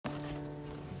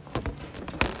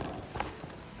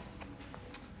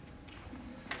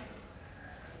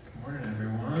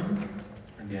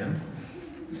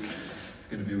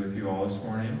well this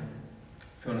morning.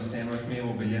 If you want to stand with me,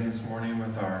 we'll begin this morning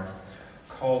with our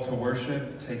call to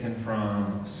worship taken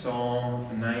from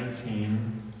Psalm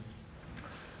 19.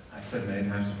 I've said many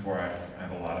times before, I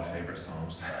have a lot of favorite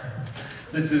psalms.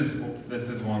 This is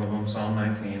one of them, Psalm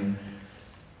 19.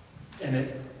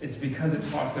 And it's because it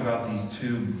talks about these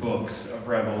two books of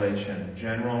revelation.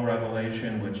 General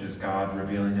revelation, which is God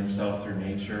revealing himself through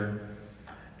nature,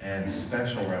 and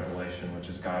special revelation, which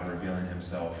is God revealing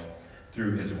himself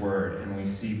through his word. And we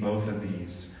see both of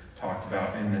these talked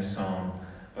about in this psalm.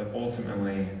 But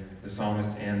ultimately, the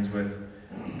psalmist ends with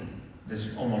this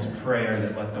almost prayer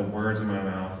that let the words of my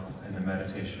mouth and the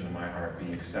meditation of my heart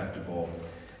be acceptable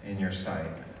in your sight.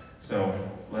 So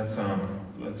let's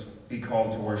be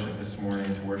called to worship this morning,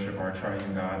 to worship our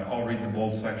triune God. I'll read the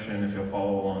bold section if you'll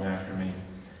follow along after me,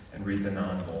 and read the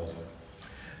non-bold.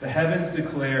 The heavens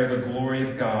declare the glory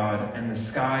of God, and the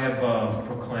sky above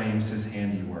proclaims his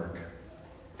handiwork.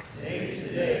 Day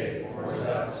to day pours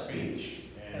out speech,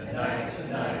 and night to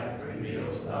night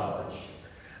reveals knowledge.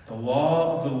 The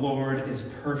law of the Lord is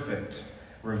perfect,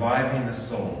 reviving the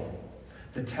soul.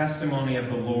 The testimony of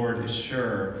the Lord is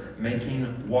sure,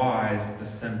 making wise the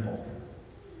simple.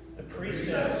 The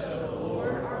precepts of the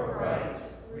Lord are right,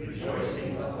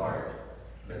 rejoicing the heart.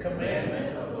 The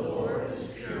commandment of the Lord is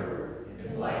pure,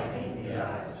 enlightening the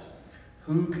eyes.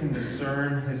 Who can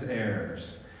discern his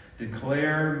errors?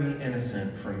 Declare me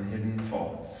innocent from hidden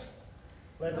faults.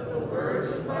 Let the words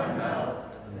of my mouth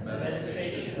and the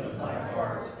meditation of my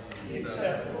heart be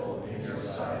acceptable in your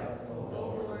sight, O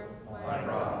Lord, my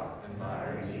rock and my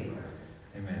redeemer.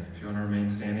 Amen. If you want to remain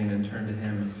standing and turn to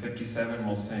hymn 57,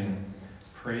 we'll sing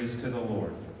Praise to the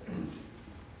Lord.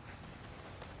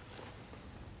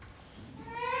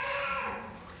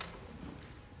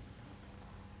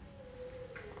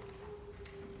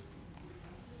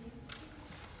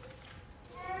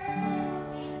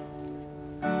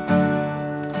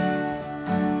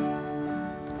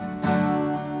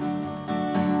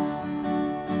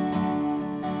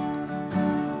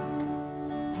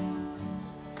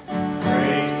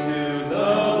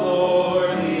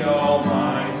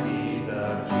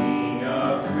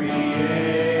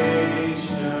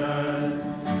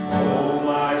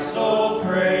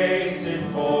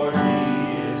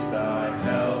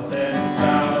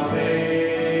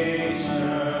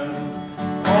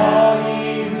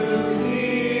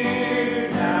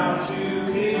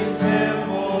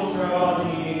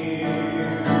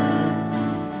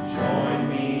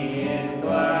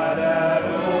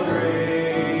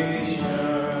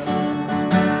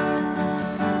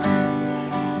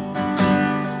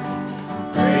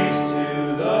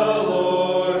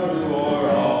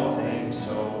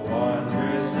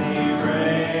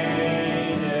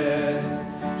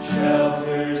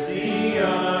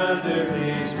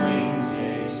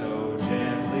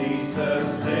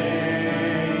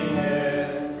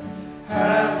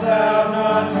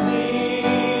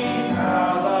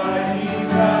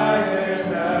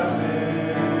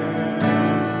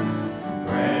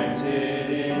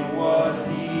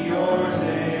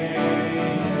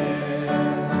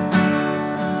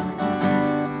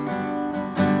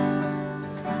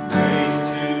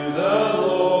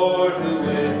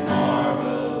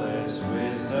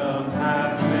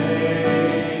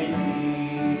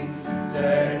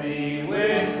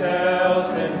 With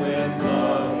health and with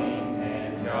loving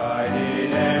and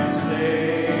guided and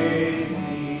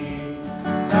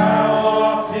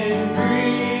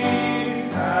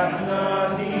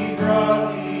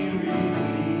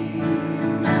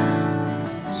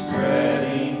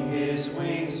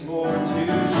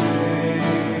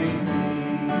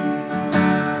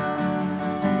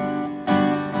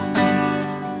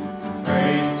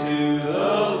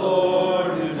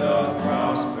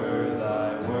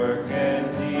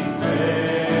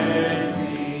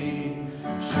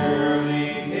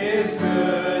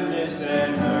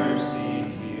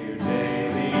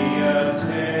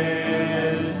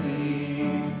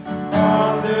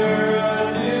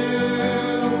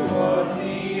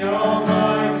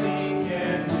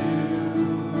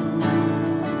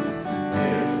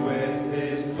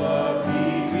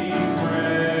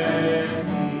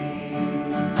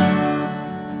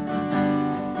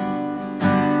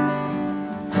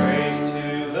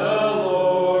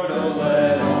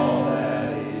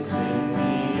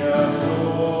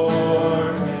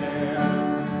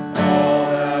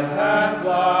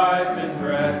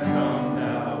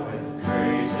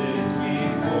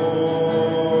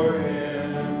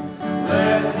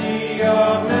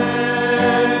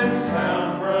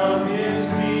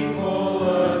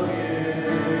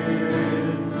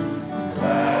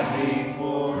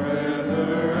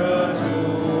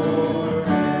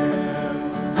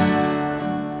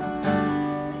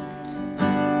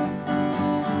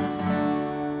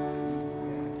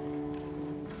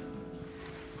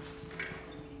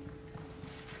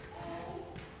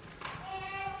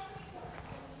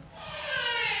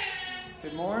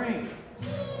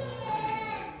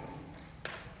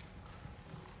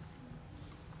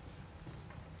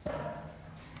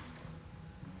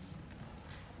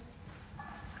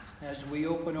as we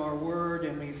open our word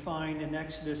and we find in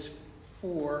Exodus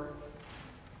 4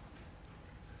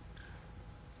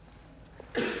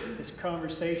 this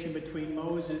conversation between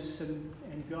Moses and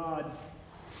God,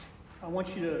 I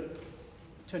want you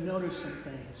to notice some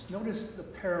things. Notice the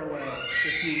parallel,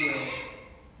 if you will,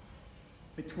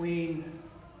 between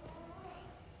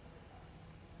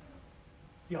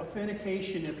the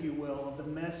authentication, if you will, of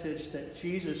the message that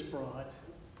Jesus brought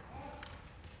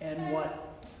and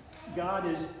what God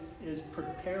is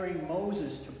preparing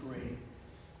Moses to bring,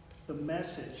 the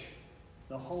message,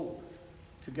 the hope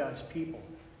to God's people.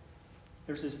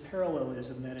 There's this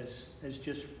parallelism that is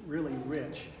just really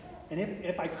rich. And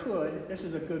if I could, this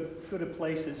is a good a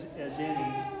place as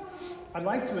any, I'd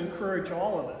like to encourage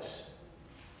all of us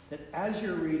that as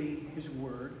you're reading His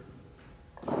Word,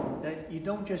 that you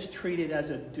don't just treat it as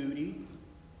a duty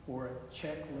or a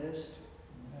checklist,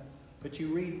 but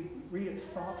you read it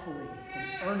thoughtfully and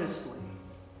earnestly.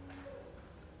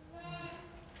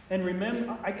 And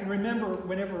I can remember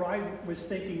whenever I was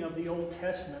thinking of the Old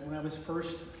Testament, when I was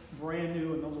first brand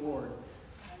new in the Lord,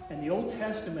 and the Old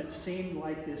Testament seemed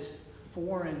like this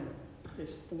foreign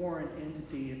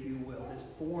entity, if you will, this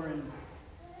foreign,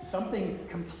 something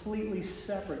completely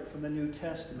separate from the New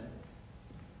Testament.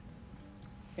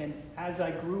 And as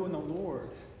I grew in the Lord,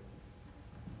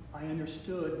 I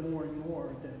understood more and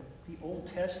more that the Old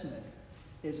Testament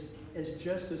is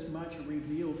just as much a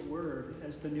revealed word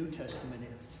as the New Testament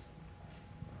is.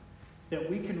 That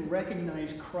we can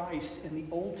recognize Christ in the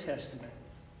Old Testament.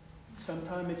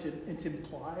 Sometimes it's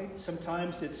implied,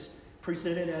 sometimes it's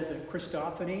presented as a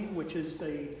Christophany, which is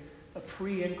a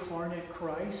pre-incarnate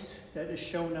Christ that is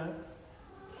shown up.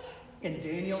 In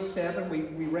Daniel 7,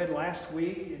 we read last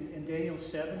week in Daniel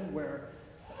 7, where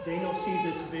Daniel sees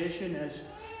this vision as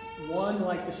one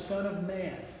like the Son of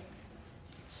Man.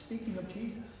 Speaking of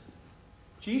Jesus.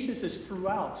 Jesus is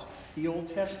throughout the Old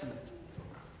Testament.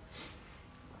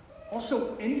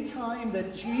 Also, any time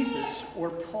that Jesus or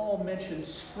Paul mentions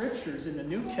scriptures in the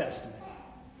New Testament,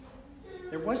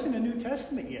 there wasn't a New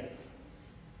Testament yet.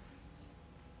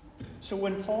 So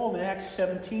when Paul in Acts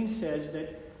 17 says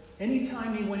that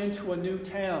anytime he went into a new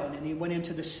town and he went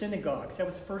into the synagogues, that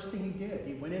was the first thing he did.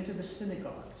 He went into the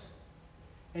synagogues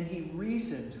and he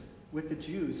reasoned with the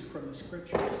Jews from the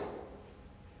scriptures.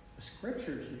 The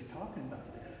scriptures he's talking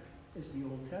about there is the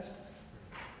Old Testament.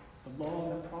 The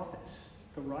law and the prophets,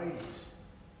 the writings.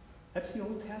 That's the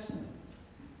Old Testament.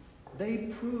 They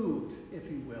proved, if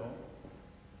you will,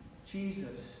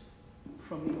 Jesus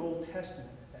from the Old Testament.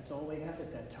 That's all they had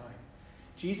at that time.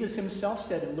 Jesus himself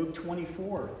said in Luke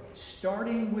 24,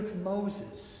 starting with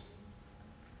Moses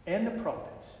and the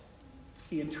prophets,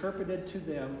 he interpreted to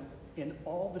them in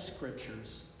all the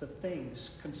scriptures the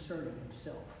things concerning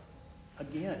himself.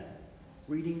 Again,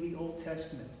 reading the Old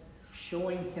Testament,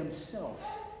 showing himself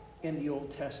in the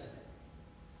Old Testament.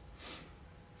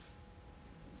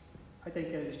 I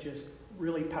think that is just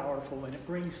really powerful, and it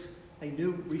brings a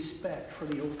new respect for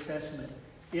the Old Testament.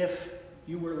 If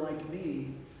you were like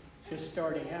me, just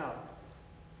starting out,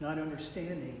 not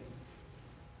understanding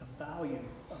the value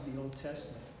of the Old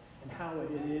Testament and how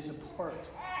it is a part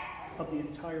of the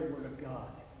entire Word of God.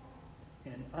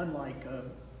 And unlike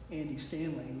Andy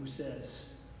Stanley, who says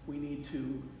we need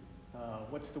to,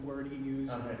 what's the word he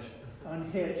used?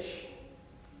 Unhitch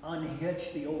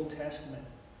the Old Testament.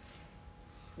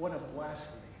 What a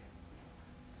blasphemy.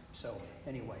 So,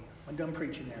 anyway, I'm done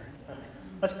preaching there.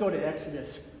 Let's go to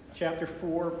Exodus chapter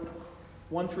 4,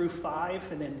 1 through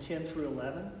 5, and then 10 through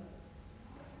 11.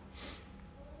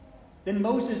 Then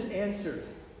Moses answered,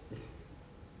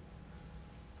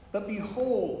 "But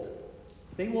behold,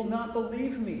 they will not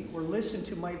believe me or listen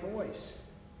to my voice,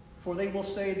 for they will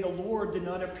say, 'The Lord did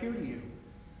not appear to you.'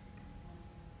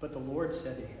 But the Lord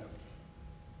said to him,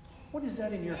 'What is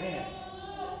that in your hand?'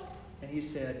 And he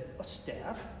said, 'A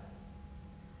staff.'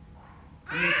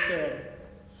 And he said,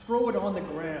 'Throw it on the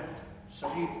ground.' So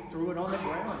he threw it on the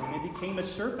ground, and it became a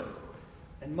serpent.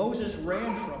 And Moses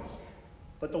ran from it.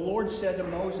 But the Lord said to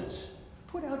Moses,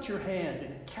 'Put out your hand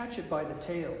and catch it by the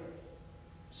tail.'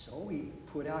 So he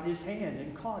put out his hand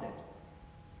and caught it,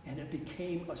 and it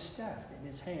became a staff in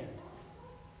his hand.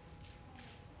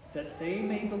 That they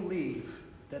may believe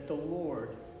that the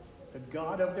Lord, the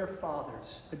God of their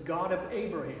fathers, the God of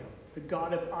Abraham, the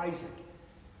God of Isaac,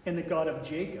 and the God of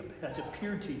Jacob has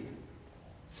appeared to you."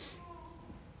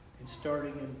 And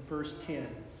starting in verse 10.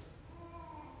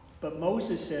 But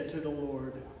Moses said to the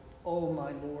Lord, "O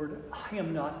my Lord, I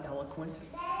am not eloquent,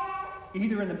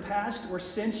 either in the past or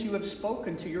since you have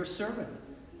spoken to your servant,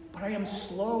 but I am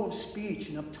slow of speech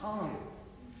and of tongue."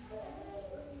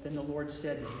 Then the Lord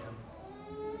said to him,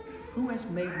 "Who has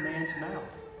made man's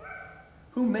mouth?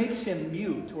 Who makes him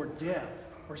mute or deaf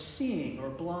or seeing or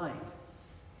blind?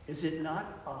 Is it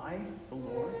not I, the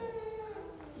Lord?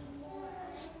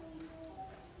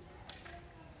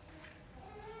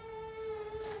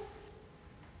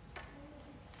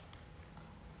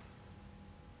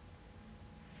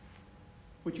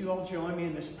 Would you all join me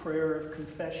in this prayer of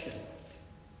confession?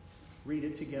 Read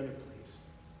it together, please.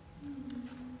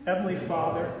 Heavenly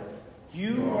Father,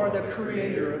 you are the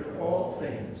creator of all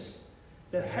things.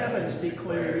 The heavens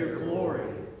declare your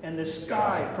glory, and the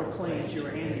sky proclaims your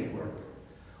handiwork.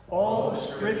 All of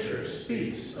Scripture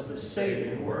speaks of the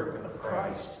saving work of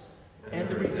Christ and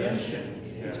the redemption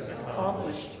he has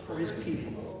accomplished for his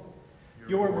people.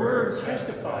 Your word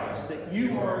testifies that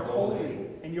you are holy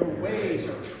and your ways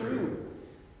are true.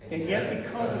 And yet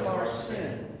because of our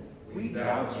sin, we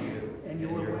doubt you and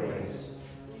your ways.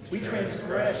 We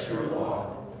transgress your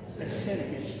law and sin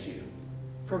against you.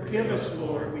 Forgive us,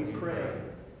 Lord, we pray.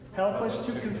 Help us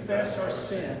to confess our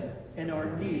sin and our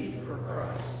need for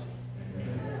Christ.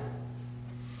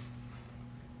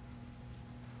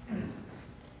 Would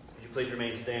you please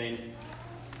remain standing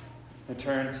and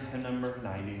turn to hymn number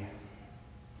 90.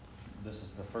 This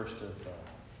is the first of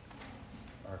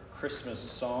our Christmas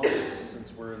songs,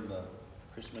 since we're in the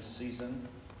Christmas season.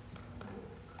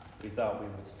 We thought we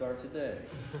would start today.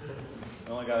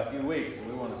 We only got a few weeks, and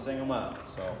we want to sing them up.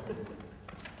 So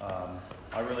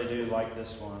I really do like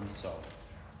this one, so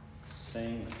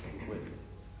sing with me.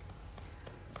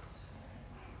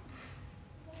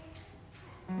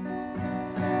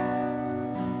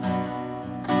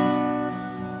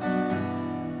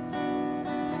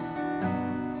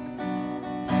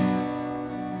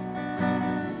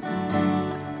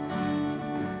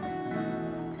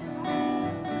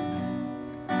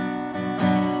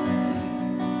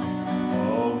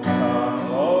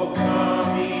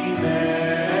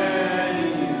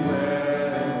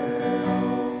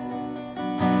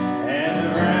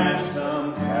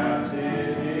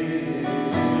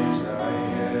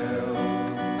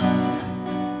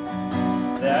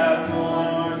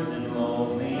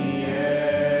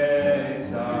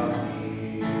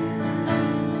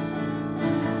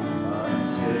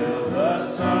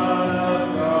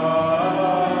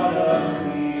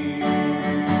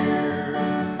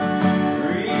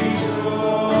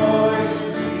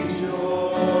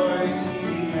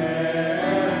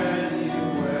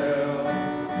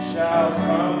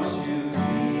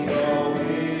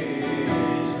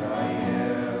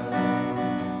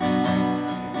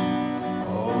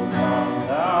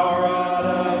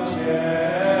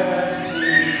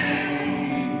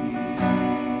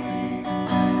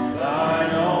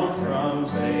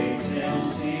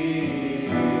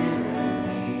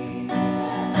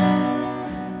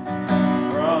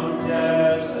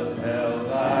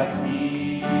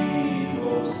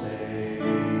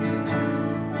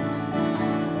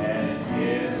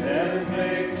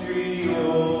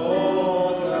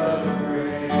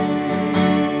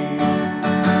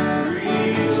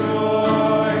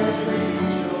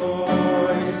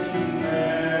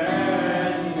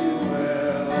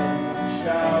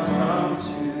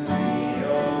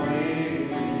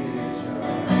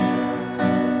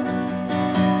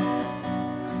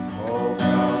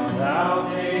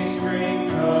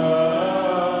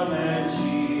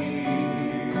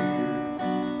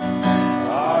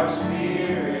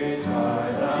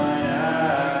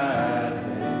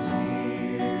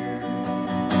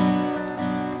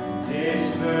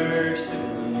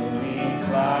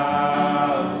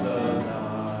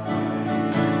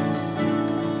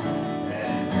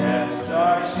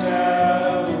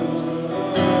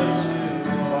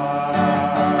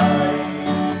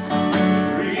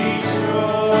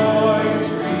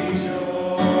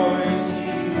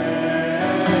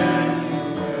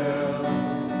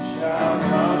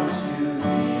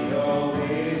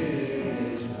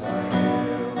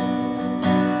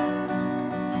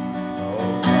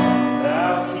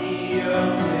 Thou key of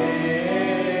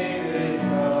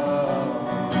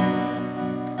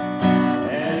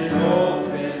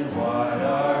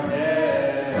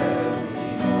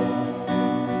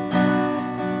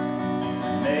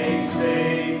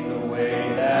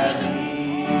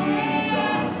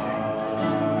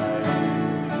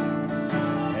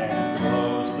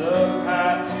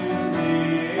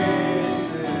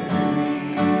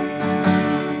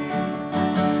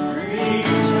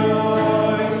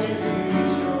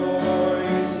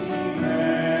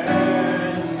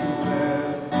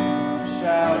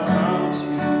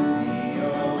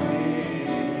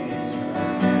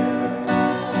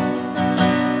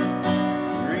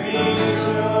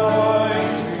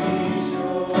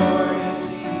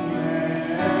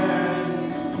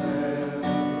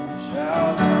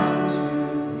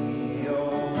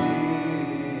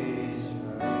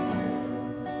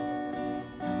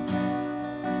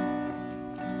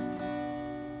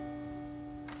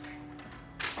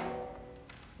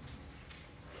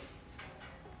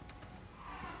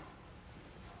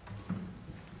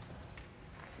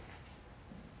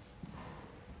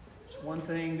one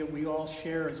thing that we all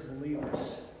share as believers,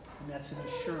 and that's an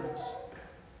assurance.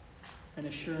 An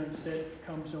assurance that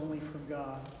comes only from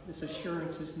God. This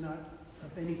assurance is not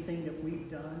of anything that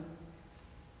we've done.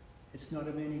 It's not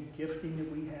of any gifting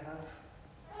that we have.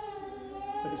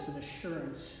 But it's an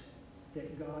assurance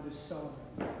that God is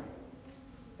sovereign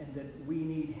and that we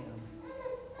need Him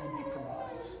and He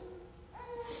provides.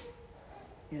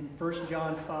 In 1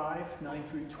 John 5, 9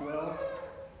 through 12,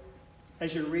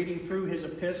 as you're reading through his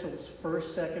epistles,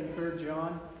 1st, 2nd, 3rd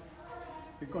John,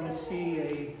 you're going to see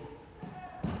a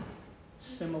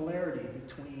similarity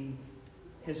between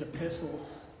his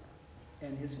epistles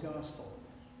and his gospel.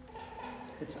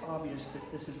 It's obvious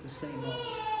that this is the same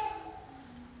author.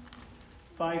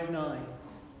 5:9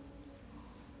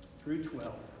 through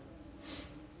 12.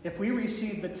 If we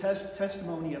receive the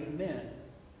testimony of men,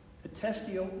 the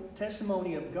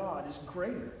testimony of God is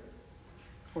greater.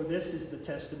 For this is the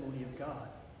testimony of God,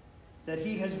 that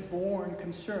He has borne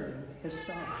concerning His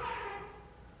Son.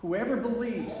 Whoever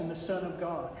believes in the Son of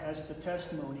God has the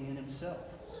testimony in himself.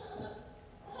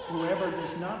 Whoever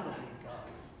does not believe God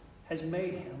has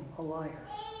made him a liar,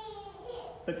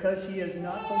 because he has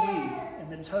not believed in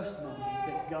the testimony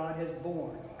that God has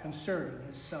borne concerning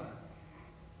His Son.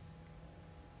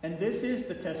 And this is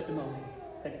the testimony,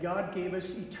 that God gave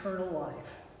us eternal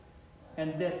life,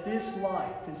 and that this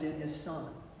life is in His Son.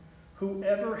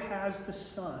 Whoever has the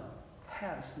Son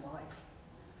has life.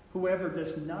 Whoever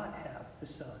does not have the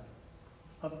Son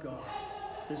of God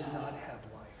does not have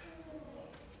life.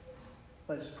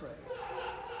 Let us pray.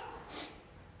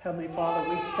 Heavenly Father,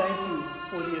 we thank You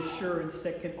for the assurance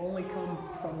that can only come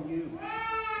from You.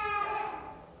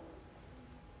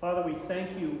 Father, we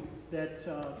thank You that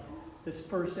this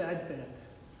first Advent,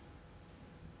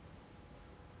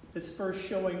 this first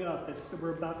showing up that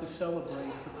we're about to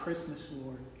celebrate for Christmas,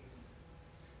 Lord,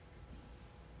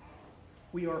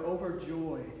 we are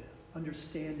overjoyed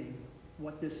understanding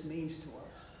what this means to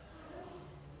us.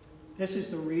 This is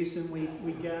the reason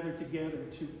we gather together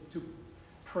to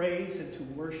praise and to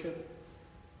worship.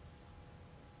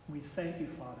 We thank You,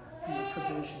 Father, for Your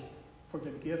provision, for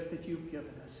the gift that You've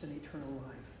given us in eternal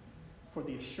life, for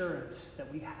the assurance that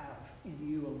we have in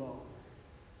You alone.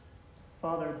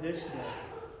 Father, this day,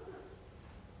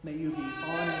 may You be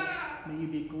honored, may You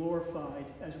be glorified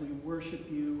as we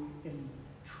worship You in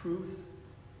truth,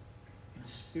 in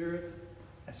spirit,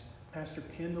 as Pastor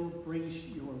Kendall brings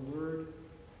Your word.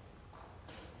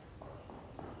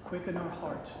 Quicken our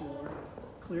hearts, Lord.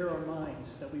 Clear our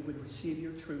minds that we would receive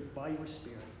Your truth by Your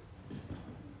Spirit.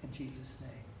 In Jesus' name.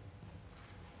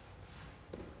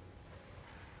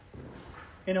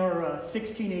 In our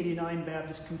 1689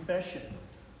 Baptist Confession,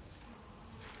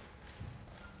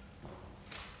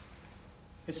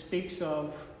 it speaks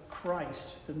of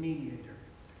Christ, the mediator.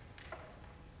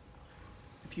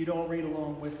 If you'd all read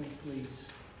along with me, please.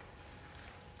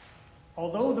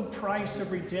 Although the price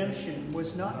of redemption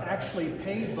was not actually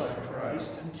paid by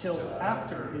Christ until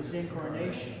after His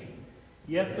incarnation,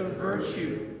 yet the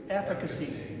virtue,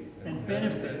 efficacy, and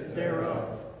benefit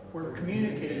thereof were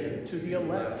communicated to the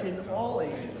elect in all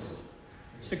ages,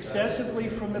 successively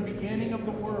from the beginning of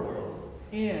the world,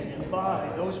 in and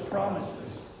by those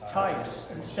promises, types,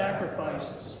 and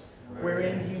sacrifices,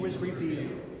 wherein He was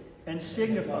revealed, and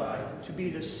signified to be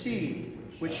the seed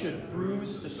which should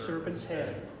bruise the serpent's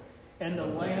head, and the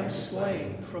Lamb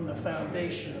slain from the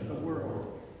foundation of the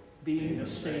world, being the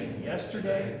same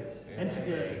yesterday, and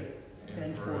today,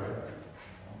 and forever.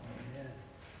 Amen.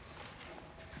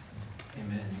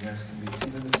 Amen. You guys can be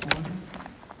seated this morning.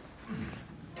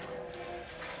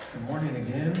 Good morning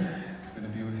again. It's good to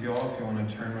be with you all. If you want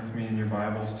to turn with me in your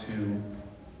Bibles to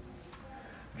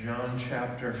John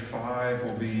chapter 5,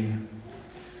 we'll be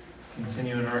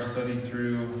continuing our study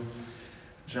through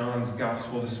John's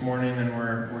Gospel this morning, and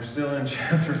we're still in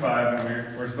chapter 5,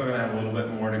 and we're still going to have a little bit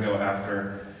more to go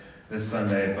after this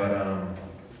Sunday, but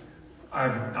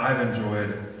I've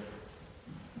enjoyed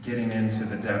getting into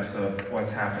the depths of what's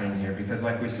happening here, because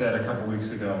like we said a couple weeks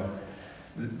ago,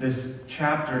 this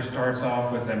chapter starts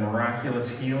off with a miraculous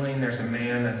healing. There's a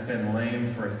man that's been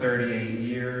lame for 38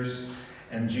 years,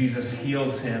 and Jesus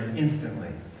heals him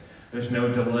instantly. There's no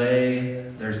delay,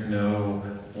 there's no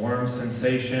warm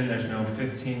sensation, there's no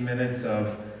 15 minutes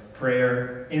of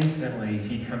prayer. Instantly,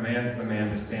 He commands the man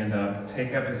to stand up,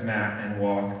 take up his mat, and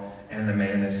walk, and the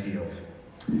man is healed.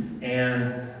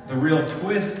 And the real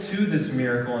twist to this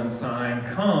miracle and sign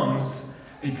comes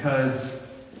because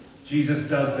Jesus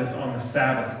does this on the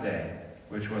Sabbath day,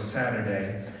 which was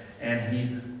Saturday,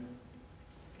 and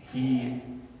he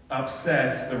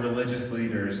upsets the religious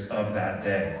leaders of that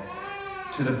day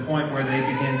to the point where they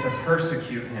begin to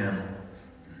persecute Him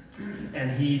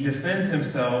And he defends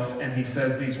himself, and he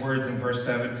says these words in verse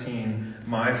 17,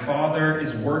 "My Father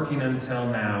is working until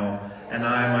now, and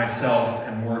I myself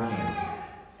am working."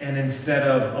 And instead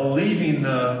of alleviating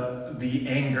the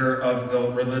anger of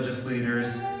the religious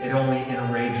leaders, it only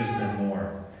enrages them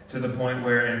more. To the point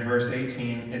where in verse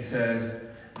 18 it says,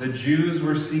 "The Jews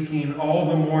were seeking all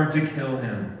the more to kill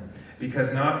him,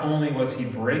 because not only was he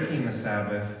breaking the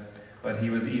Sabbath, but he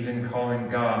was even calling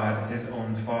God his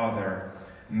own Father,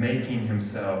 making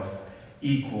himself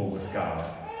equal with God."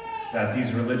 That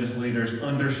these religious leaders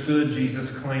understood Jesus'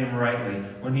 claim rightly.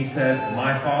 When he says,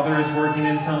 "My Father is working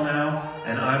until now,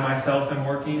 and I myself am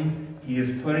working," he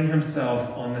is putting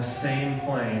himself on the same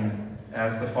plane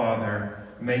as the Father,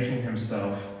 making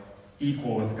himself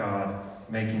equal with God,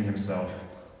 making himself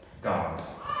God.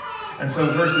 And so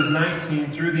verses 19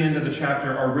 through the end of the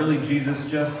chapter are really Jesus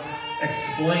just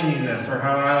explaining this, or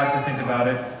how I like to think about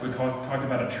it, we talk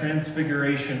about a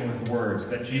transfiguration with words,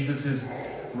 that Jesus is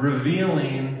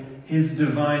revealing his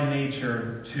divine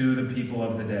nature to the people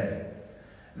of the day.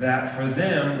 That for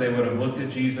them, they would have looked at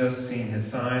Jesus, seen his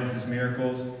signs, his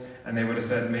miracles, and they would have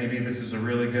said, maybe this is a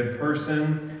really good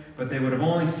person, but they would have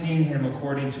only seen him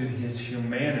according to his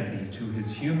humanity, to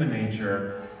his human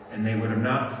nature, and they would have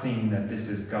not seen that this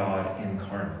is God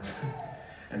incarnate.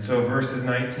 And so verses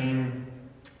 19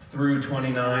 through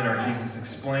 29 are Jesus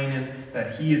explaining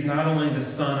that he is not only the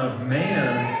Son of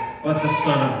Man, but the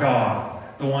Son of God,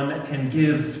 the one that can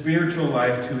give spiritual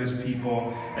life to his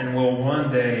people and will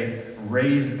one day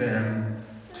raise them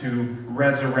to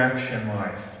resurrection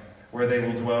life, where they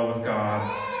will dwell with God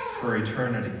for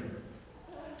eternity.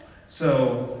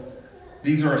 So,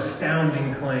 these are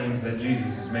astounding claims that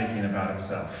Jesus is making about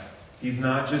himself. He's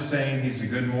not just saying he's a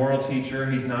good moral teacher.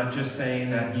 He's not just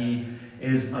saying that he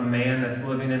is a man that's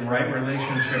living in right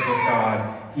relationship with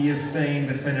God. He is saying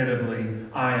definitively,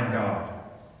 I am God.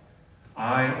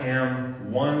 I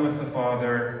am one with the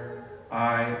Father.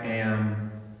 I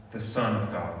am the Son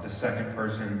of God, the second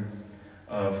person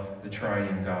of the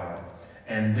triune God.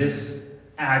 And this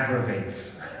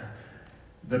aggravates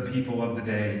the people of the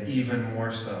day even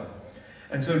more so.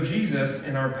 And so Jesus,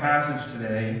 in our passage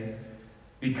today,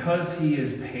 because he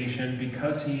is patient,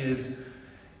 because he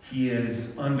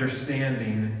is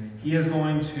understanding, he is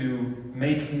going to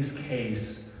make his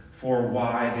case for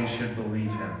why they should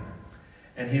believe him.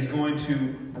 And he's going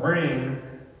to bring,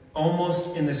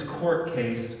 almost in this court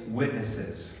case,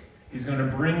 witnesses. He's going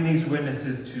to bring these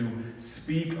witnesses to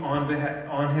speak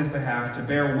on his behalf, to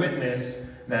bear witness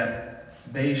that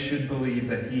they should believe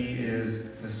that he is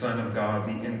the Son of God,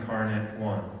 the incarnate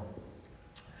one.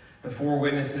 The four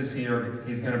witnesses here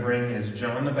he's going to bring is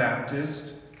John the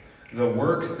Baptist, the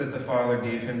works that the Father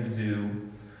gave him to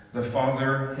do, the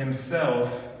Father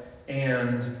himself,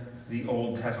 and the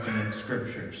Old Testament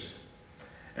scriptures.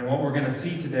 And what we're going to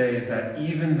see today is that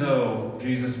even though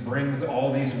Jesus brings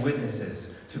all these witnesses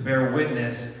to bear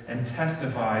witness and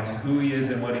testify to who he is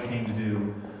and what he came to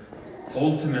do,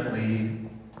 ultimately,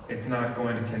 it's not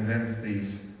going to convince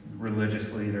these religious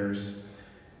leaders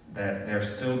that they're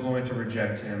still going to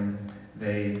reject him.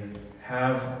 They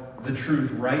have the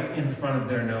truth right in front of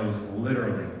their nose,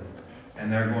 literally,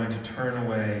 and they're going to turn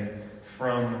away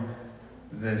from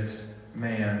this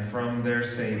man, from their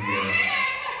Savior.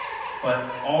 But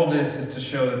all this is to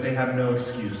show that they have no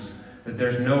excuse, that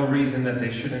there's no reason that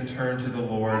they shouldn't turn to the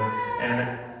Lord.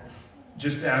 And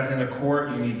just as in a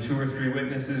court, you need 2 or 3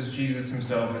 witnesses, Jesus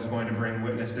himself is going to bring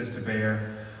witnesses to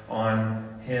bear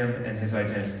on him and his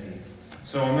identity.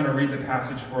 So I'm going to read the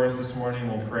passage for us this morning.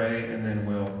 We'll pray, and then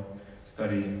we'll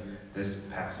study this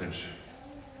passage.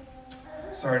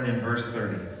 Starting in verse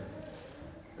 30.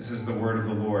 This is the word of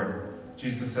the Lord.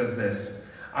 Jesus says this,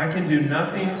 "I can do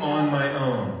nothing on my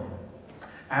own.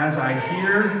 As I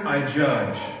hear, I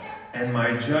judge, and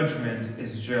my judgment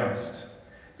is just,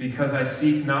 because I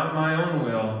seek not my own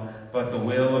will, but the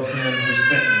will of him who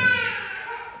sent me.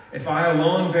 If I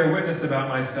alone bear witness about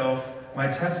myself, my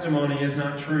testimony is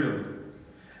not true.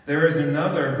 There is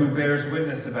another who bears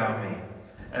witness about me,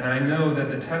 and I know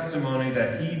that the testimony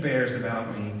that he bears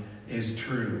about me is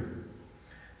true.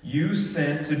 You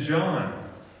sent to John,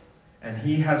 and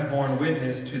he has borne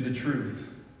witness to the truth.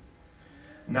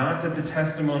 Not that the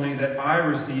testimony that I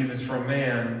receive is from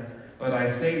man, but I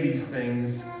say these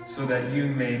things so that you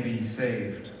may be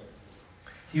saved.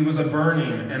 He was a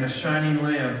burning and a shining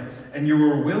lamp, and you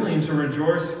were willing to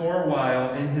rejoice for a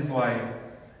while in his light.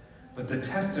 But the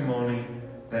testimony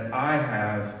that I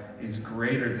have is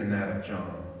greater than that of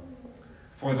John.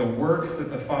 For the works that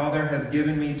the Father has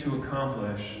given me to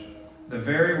accomplish, the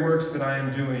very works that I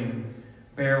am doing,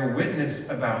 bear witness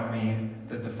about me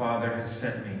that the Father has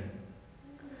sent me.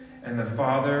 and the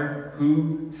Father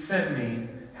who sent me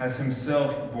has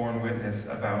himself borne witness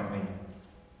about me.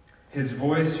 His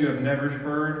voice you have never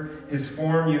heard, his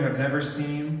form you have never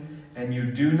seen, and you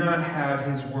do not have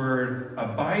his word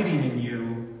abiding in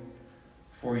you,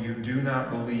 for you do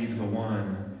not believe the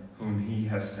one whom he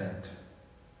has sent.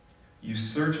 You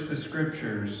search the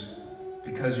Scriptures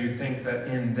because you think that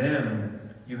in them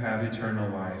you have eternal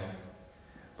life,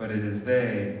 but it is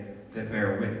they that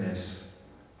bear witness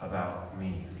about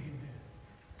me.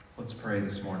 Let's pray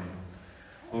this morning.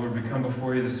 Lord, we come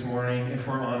before you this morning, if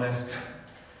we're honest,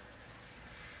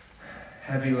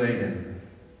 heavy laden,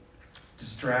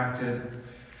 distracted,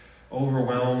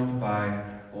 overwhelmed by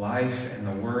life and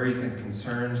the worries and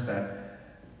concerns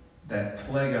that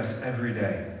plague us every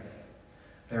day.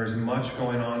 There's much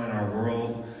going on in our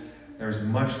world. There's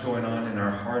much going on in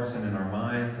our hearts and in our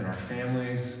minds and our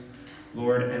families.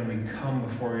 Lord, and we come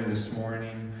before you this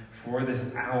morning for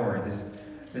this hour,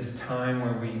 this time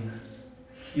where we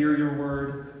hear your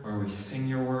word, where we sing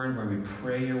your word, where we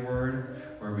pray your word,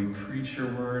 where we preach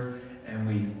your word, and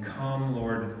we come,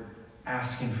 Lord,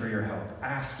 asking for your help,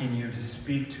 asking you to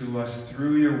speak to us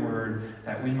through your word,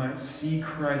 that we might see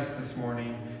Christ this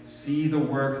morning, see the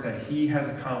work that he has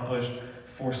accomplished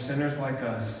for sinners like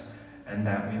us, and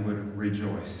that we would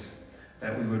rejoice,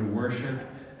 that we would worship,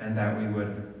 and that we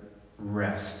would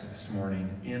rest this morning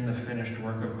in the finished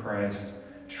work of Christ,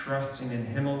 trusting in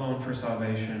him alone for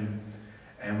salvation.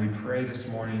 And we pray this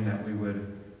morning that we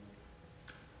would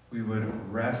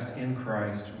rest in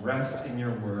Christ, rest in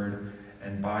your word,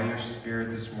 and by your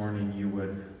Spirit this morning you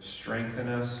would strengthen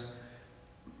us,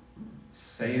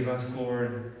 save us,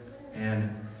 Lord,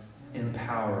 and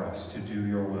empower us to do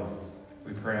your will.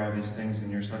 We pray all these things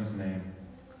in your Son's name.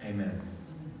 Amen.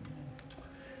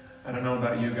 I don't know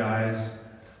about you guys.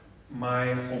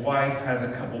 My wife has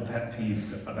a couple pet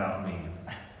peeves about me.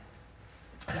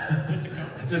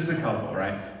 Just a couple,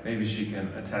 right? Maybe she can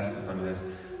attest to some of this.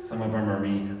 Some of them are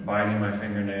me biting my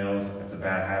fingernails. It's a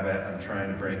bad habit. I'm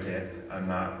trying to break it. I'm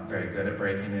not very good at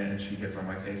breaking it, and she gets on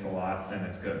my case a lot, and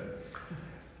it's good.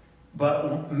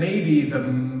 But maybe the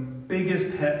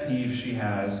biggest pet peeve she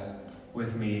has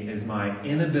with me is my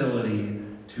inability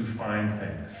to find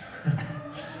things.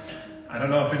 I don't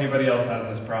know if anybody else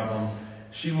has this problem.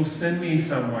 She will send me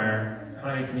somewhere,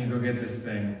 honey, can you go get this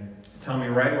thing? Tell me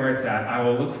right where it's at. I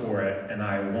will look for it, and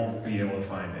I won't be able to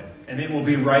find it. And it will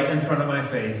be right in front of my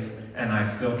face, and I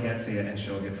still can't see it, and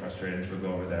she'll get frustrated, and she'll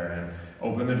go over there and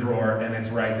open the drawer, and it's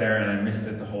right there, and I missed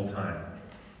it the whole time.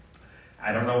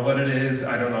 I don't know what it is.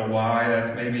 I don't know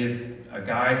why. Maybe it's a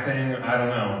guy thing. I don't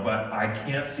know. But I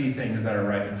can't see things that are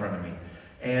right in front of me.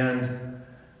 And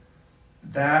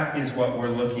that is what we're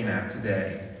looking at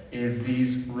today, is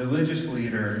these religious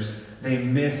leaders, they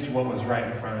missed what was right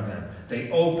in front of them. They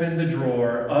opened the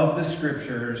drawer of the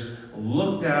Scriptures,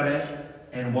 looked at it,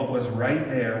 and what was right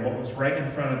there, what was right in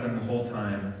front of them the whole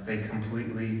time, they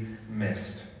completely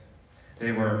missed.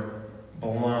 They were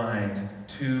blind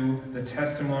to the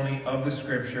testimony of the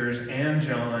Scriptures and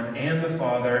John and the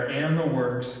Father and the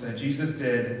works that Jesus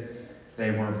did.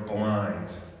 They were blind.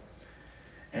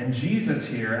 And Jesus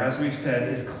here, as we've said,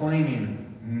 is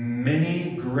claiming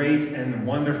many great and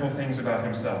wonderful things about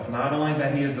himself. Not only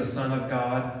that he is the Son of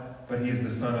God, but he is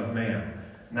the Son of Man.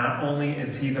 Not only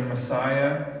is he the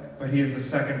Messiah, but he is the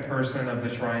second person of the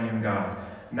triune God.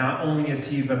 Not only is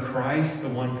he the Christ, the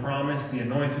one promised, the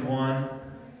anointed one,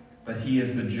 but he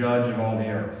is the judge of all the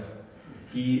earth.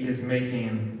 He is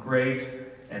making great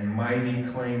and mighty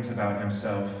claims about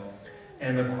himself.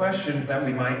 And the questions that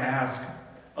we might ask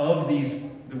of the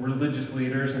religious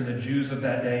leaders and the Jews of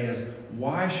that day is,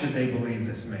 why should they believe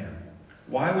this man?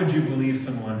 Why would you believe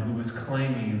someone who was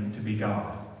claiming to be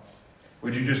God?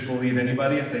 Would you just believe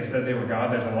anybody if they said they were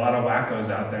God? There's a lot of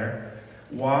wackos out there.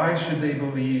 Why should they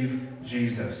believe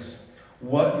Jesus?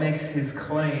 What makes his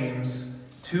claims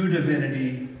to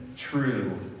divinity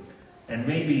true? And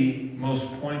maybe, most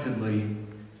pointedly,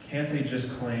 can't they just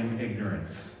claim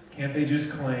ignorance? Can't they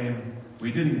just claim,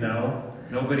 we didn't know,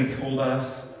 nobody told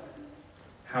us,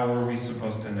 how were we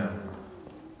supposed to know?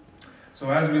 So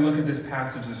as we look at this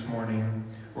passage this morning,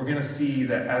 we're going to see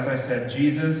that, as I said,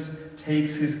 Jesus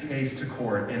takes his case to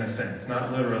court, in a sense,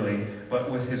 not literally, but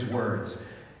with his words.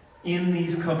 In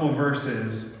these couple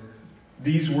verses,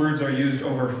 these words are used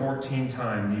over 14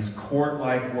 times, these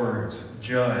court-like words: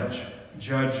 judge,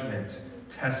 judgment,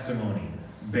 testimony,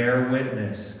 bear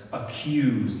witness,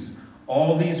 accuse.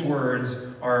 All these words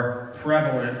are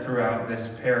prevalent throughout this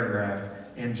paragraph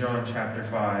in John chapter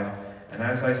 5. And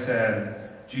as I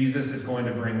said, Jesus is going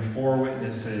to bring 4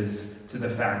 witnesses to the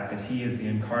fact that he is the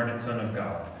incarnate Son of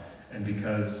God. And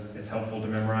because it's helpful to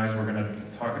memorize, we're going to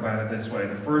talk about it this way.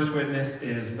 The first witness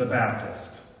is the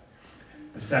Baptist.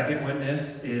 The second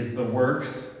witness is the works.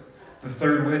 The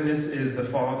third witness is the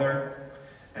Father.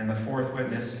 And the fourth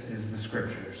witness is the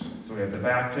Scriptures. So we have the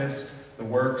Baptist, the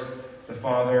works, the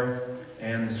Father,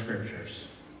 and the Scriptures.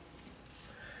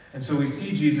 And so we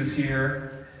see Jesus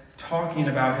here talking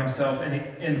about himself. And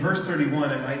in verse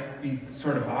 31, it might be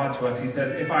sort of odd to us. He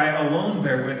says, if I alone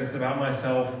bear witness about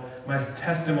myself, my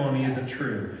testimony isn't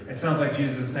true. It sounds like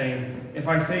Jesus is saying, if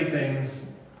I say things,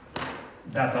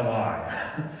 that's a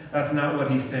lie. That's not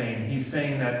what he's saying. He's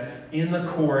saying that in the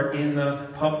court, in the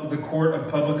court of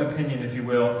public opinion, if you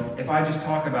will, if I just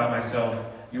talk about myself,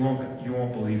 you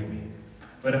won't believe me.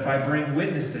 But if I bring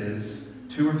witnesses,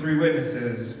 2 or 3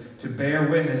 witnesses, to bear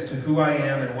witness to who I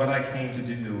am and what I came to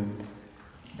do,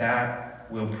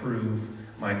 that will prove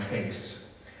my case.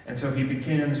 And so he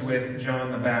begins with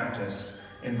John the Baptist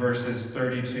in verses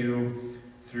 32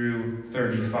 through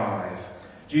 35.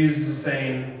 Jesus is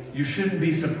saying, you shouldn't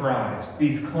be surprised.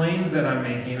 These claims that I'm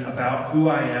making about who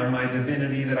I am, my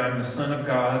divinity, that I'm the Son of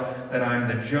God, that I'm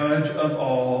the judge of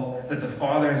all, that the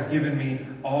Father has given me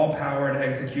all power to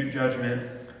execute judgment,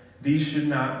 these should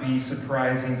not be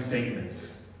surprising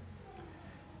statements.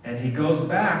 And he goes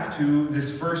back to this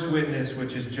first witness,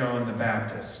 which is John the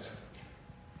Baptist.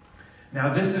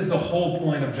 Now, this is the whole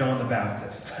point of John the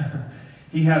Baptist.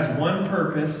 He has one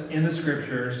purpose in the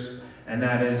Scriptures, and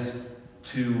that is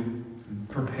to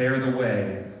prepare the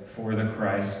way for the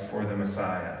Christ, for the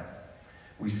Messiah.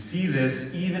 We see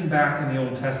this even back in the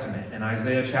Old Testament. In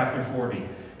Isaiah chapter 40,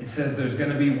 it says there's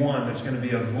going to be one, there's going to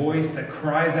be a voice that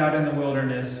cries out in the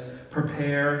wilderness,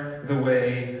 prepare the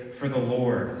way for the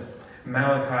Lord.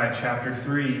 Malachi chapter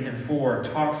 3 and 4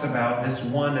 talks about this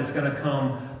one that's going to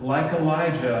come like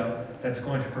Elijah, that's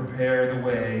going to prepare the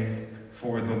way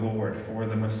for the Lord, for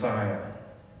the Messiah.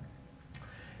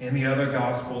 In the other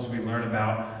Gospels, we learn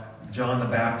about John the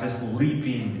Baptist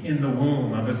leaping in the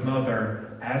womb of his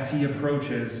mother as he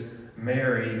approaches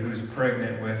Mary, who's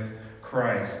pregnant with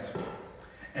Christ.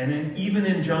 And even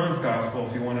in John's Gospel,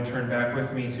 if you want to turn back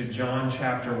with me to John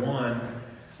chapter 1,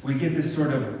 we get this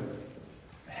sort of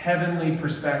heavenly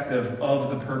perspective of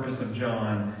the purpose of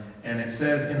John. And it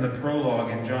says in the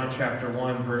prologue in John chapter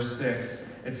 1, verse 6,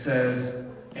 it says,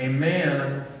 a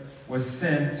man was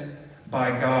sent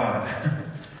by God.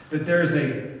 That there's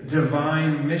a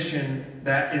divine mission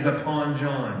that is upon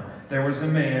John. There was a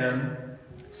man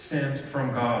sent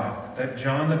from God. That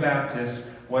John the Baptist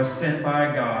was sent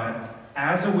by God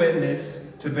as a witness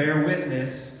to bear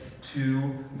witness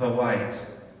to the light,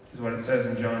 is what it says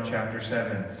in John chapter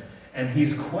 7. And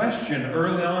he's questioned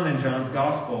early on in John's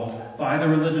Gospel by the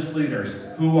religious leaders.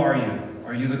 Who are you?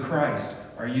 Are you the Christ?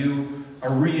 Are you a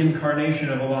reincarnation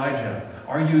of Elijah?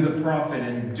 Are you the prophet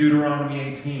in Deuteronomy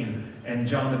 18? And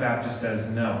John the Baptist says,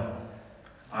 no,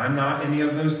 I'm not any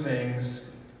of those things.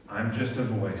 I'm just a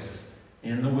voice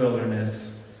in the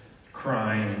wilderness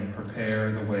crying,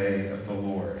 prepare the way of the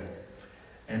Lord.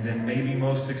 And then maybe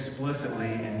most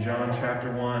explicitly in John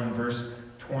chapter 1, verse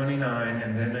 29,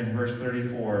 and then in verse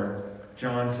 34,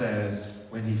 John says,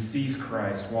 when he sees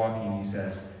Christ walking, he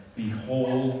says,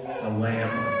 behold the Lamb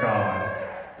of God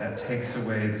that takes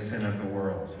away the sin of the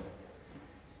world.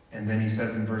 And then he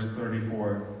says in verse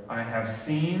 34, I have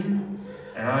seen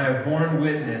and I have borne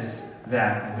witness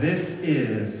that this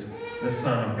is the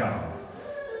Son of God.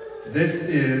 This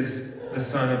is the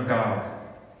Son of God.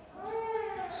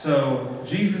 So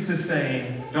Jesus is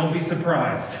saying, don't be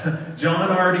surprised. John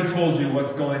already told you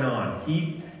what's going on.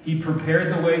 He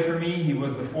prepared the way for me. He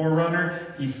was the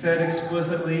forerunner. He said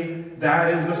explicitly,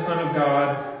 that is the Son of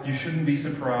God. You shouldn't be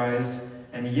surprised.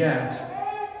 And yet,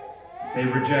 they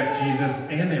reject Jesus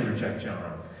and they reject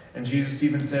John. And Jesus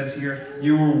even says here,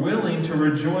 you were willing to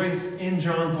rejoice in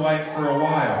John's light for a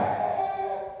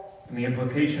while. And the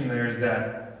implication there is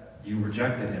that you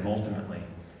rejected him ultimately.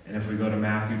 And if we go to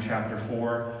Matthew chapter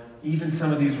 4, even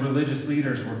some of these religious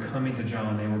leaders were coming to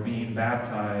John. They were being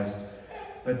baptized.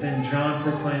 But then John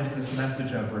proclaims this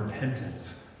message of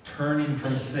repentance, turning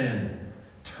from sin,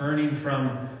 turning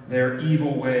from their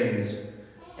evil ways.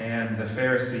 And the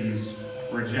Pharisees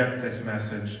reject this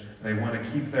message. They want to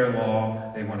keep their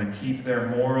law. They want to keep their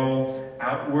moral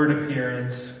outward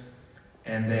appearance.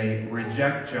 And they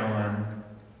reject John.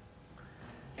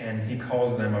 And he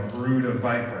calls them a brood of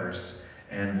vipers.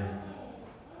 And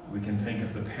we can think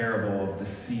of the parable of the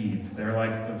seeds. They're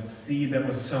like the seed that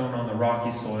was sown on the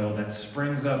rocky soil that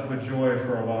springs up with joy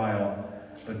for a while,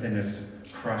 but then is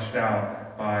crushed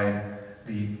out by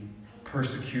the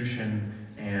persecution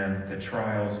and the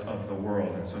trials of the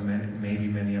world. And so maybe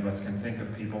many of us can think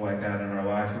of people like that in our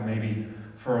life who maybe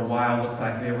for a while looked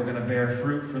like they were going to bear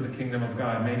fruit for the kingdom of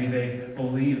God. Maybe they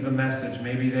believed the message.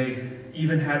 Maybe they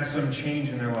even had some change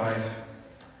in their life.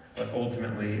 But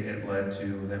ultimately, it led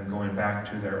to them going back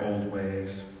to their old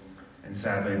ways. And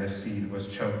sadly, the seed was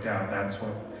choked out. That's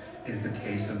what is the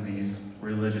case of these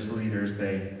religious leaders.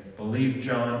 They believed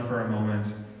John for a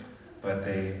moment, but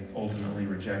they ultimately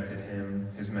rejected him,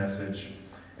 his message,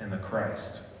 and the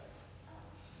Christ.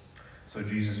 So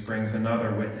Jesus brings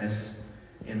another witness.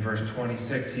 In verse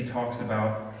 26, he talks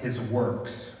about his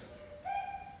works.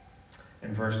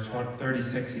 In verse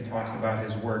 36, he talks about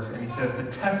his works, and he says, the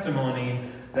testimony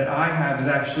that I have is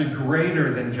actually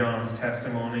greater than John's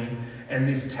testimony, and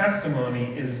this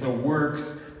testimony is the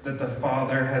works that the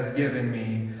Father has given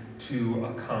me to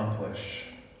accomplish.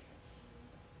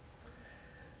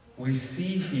 We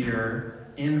see here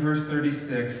in verse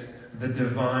 36 the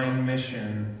divine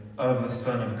mission of the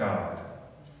Son of God.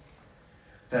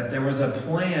 That there was a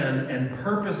plan and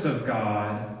purpose of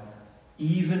God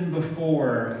even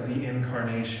before the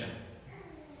incarnation.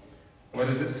 What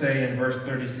does it say in verse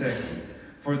 36?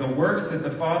 For the works that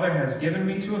the Father has given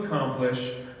me to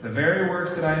accomplish, the very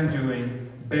works that I am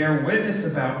doing, bear witness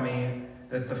about me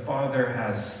that the Father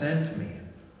has sent me.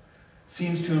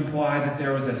 Seems to imply that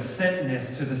there was a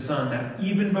sentness to the Son, that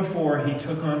even before he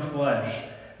took on flesh,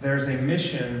 there's a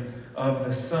mission of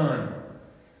the Son.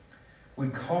 We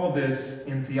call this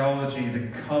in theology the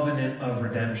covenant of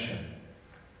redemption.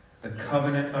 The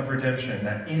covenant of redemption,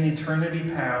 that in eternity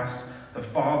past, the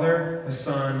Father, the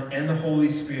Son, and the Holy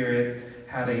Spirit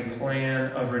had a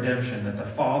plan of redemption, that the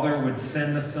Father would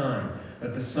send the Son,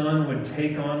 that the Son would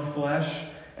take on flesh,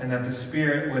 and that the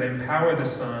Spirit would empower the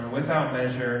Son without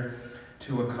measure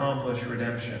to accomplish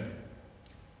redemption.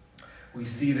 We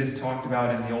see this talked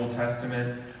about in the Old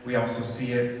Testament. We also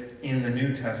see it in the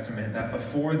New Testament, that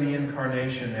before the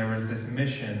incarnation there was this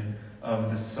mission of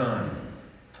the Son.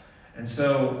 And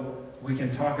so we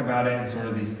can talk about it in sort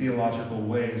of these theological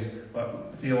ways,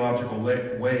 but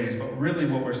really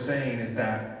what we're saying is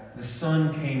that the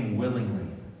Son came willingly.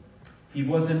 He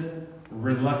wasn't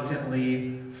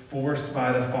reluctantly forced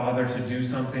by the Father to do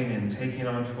something and taking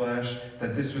on flesh,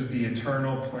 that this was the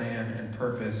eternal plan and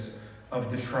purpose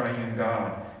of the triune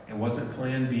God. It wasn't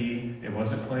plan B, it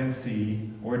wasn't plan C,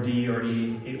 or D, or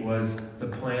E. It was the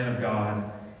plan of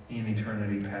God in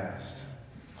eternity past.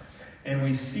 And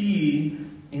we see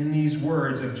in these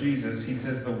words of Jesus, he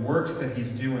says the works that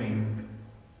he's doing,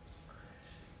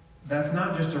 that's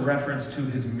not just a reference to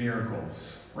his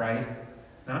miracles, right?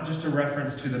 Not just a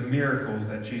reference to the miracles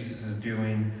that Jesus is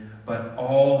doing, but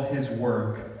all his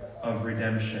work of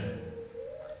redemption.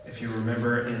 If you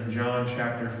remember in John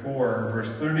chapter 4,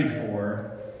 verse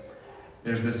 34,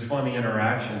 there's this funny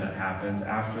interaction that happens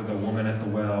after the woman at the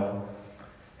well.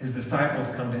 His disciples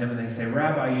come to him and they say,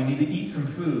 Rabbi, you need to eat some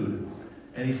food.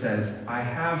 And he says, I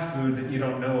have food that you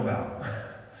don't know about.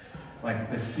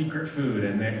 Like the secret food.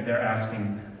 And they're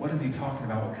asking, what is he talking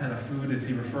about? What kind of food is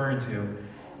he referring to?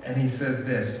 And he says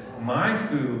this, my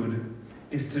food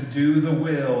is to do the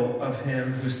will of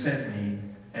him who sent me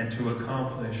and to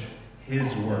accomplish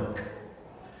his work.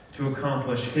 To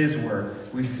accomplish his work.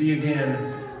 We see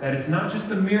again that it's not just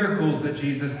the miracles that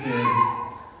Jesus did,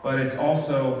 but it's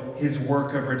also his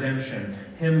work of redemption.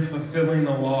 Him fulfilling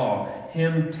the law.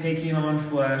 Him taking on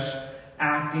flesh,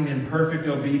 acting in perfect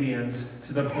obedience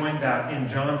to the point that in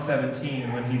John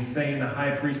 17, when he's saying the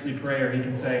high priestly prayer, he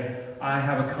can say, I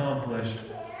have accomplished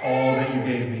all that you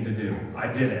gave me to do.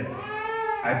 I did it.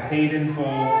 I paid in full.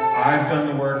 I've done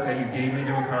the work that you gave me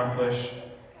to accomplish.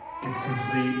 It's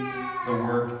complete. The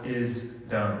work is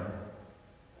done.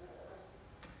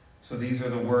 So these are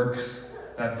the works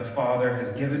that the Father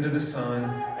has given to the Son,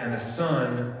 and the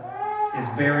Son is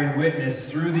bearing witness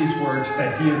through these works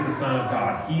that he is the Son of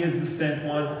God. He is the sent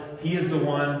one. He is the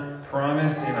one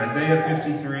promised in Isaiah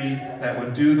 53 that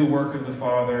would do the work of the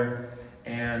Father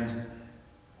and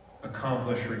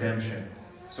accomplish redemption.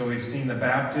 So we've seen the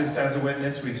Baptist as a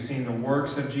witness. We've seen the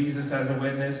works of Jesus as a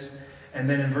witness. And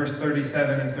then in verse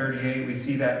 37 and 38, we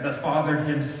see that the Father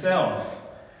himself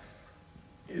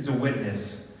is a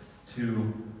witness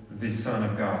to the Son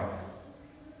of God.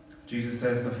 Jesus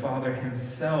says the Father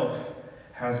himself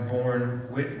has borne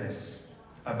witness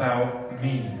about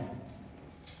me.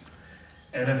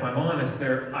 And if I'm honest,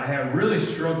 I have really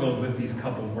struggled with these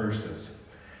couple verses.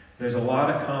 There's a lot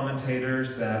of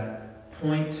commentators that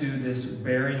point to this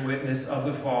bearing witness of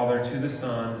the Father to the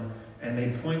Son, and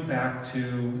they point back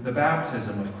to the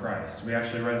baptism of Christ. We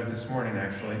actually read it this morning,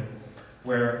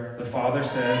 where the Father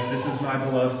says, this is my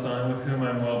beloved Son with whom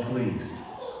I'm well pleased.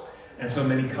 And so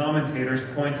many commentators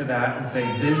point to that and say,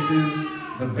 this is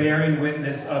the bearing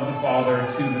witness of the Father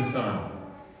to the Son.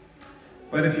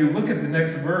 But if you look at the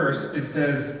next verse, it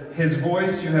says, his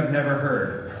voice you have never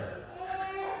heard.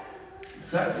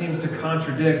 So that seems to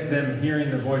contradict them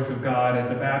hearing the voice of God at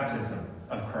the baptism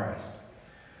of Christ.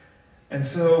 And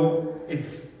so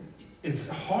it's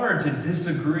hard to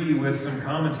disagree with some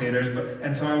commentators,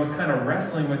 and so I was kind of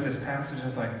wrestling with this passage. I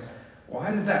was like,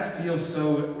 why does that feel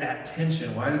so at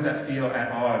tension? Why does that feel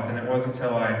at odds? And it wasn't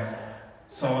until I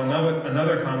saw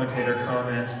another commentator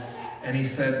comment, and he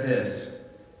said this: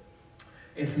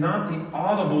 it's not the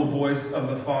audible voice of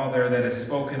the Father that is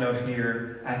spoken of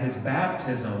here at his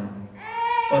baptism,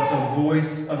 but the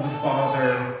voice of the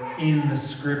Father in the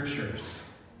Scriptures.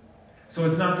 So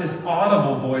it's not this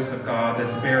audible voice of God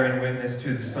that's bearing witness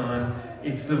to the Son.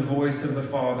 It's the voice of the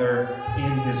Father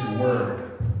in His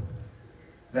Word.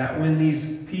 That when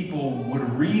these people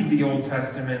would read the Old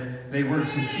Testament, they were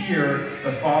to hear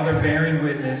the Father bearing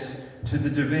witness to the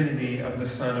divinity of the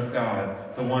Son of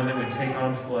God, the one that would take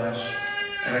on flesh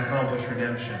and accomplish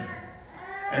redemption.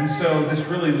 And so this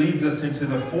really leads us into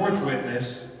the fourth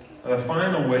witness, the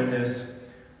final witness,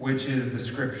 which is the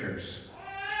Scriptures.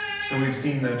 So we've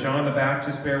seen John the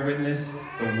Baptist bear witness,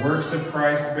 the works of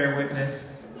Christ bear witness,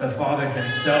 the Father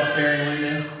Himself bearing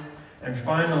witness, and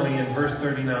finally in verse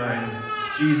 39,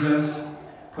 Jesus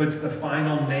puts the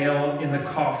final nail in the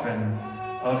coffin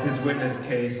of His witness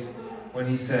case when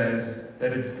He says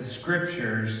that it's the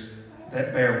Scriptures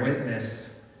that bear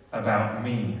witness about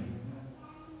me.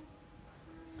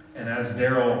 And as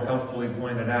Daryl helpfully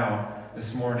pointed out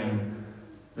this morning,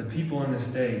 the people in this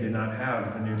day did not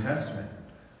have the New Testament.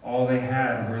 All they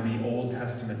had were the Old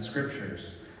Testament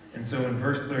Scriptures. And so in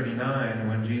verse 39,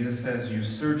 when Jesus says, you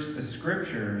search the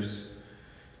Scriptures,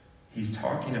 He's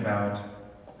talking about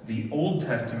the Old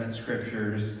Testament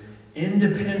Scriptures,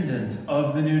 independent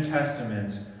of the New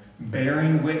Testament,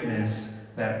 bearing witness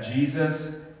that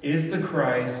Jesus is the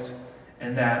Christ,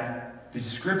 and that the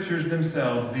Scriptures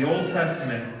themselves, the Old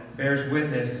Testament, bears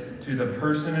witness to the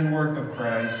person and work of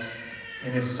Christ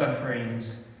in His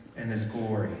sufferings and His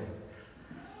glory.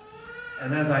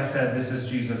 And as I said, this is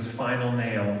Jesus' final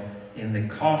nail in the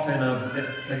coffin of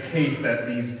the case that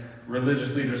these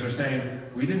religious leaders are saying,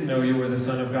 we didn't know you were the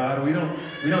Son of God. We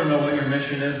don't know what your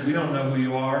mission is. We don't know who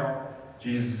you are.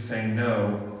 Jesus is saying,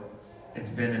 no, it's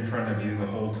been in front of you the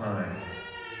whole time.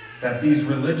 That these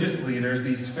religious leaders,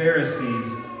 these Pharisees,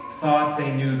 thought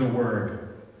they knew the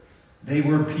Word. They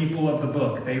were people of the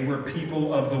book. They were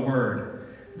people of the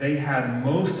Word. They had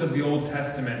most of the Old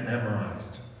Testament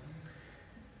memorized.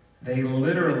 They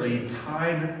literally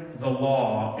tied the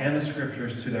law and the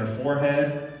Scriptures to their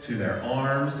forehead, to their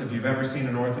arms. If you've ever seen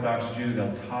an Orthodox Jew,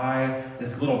 they'll tie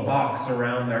this little box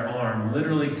around their arm,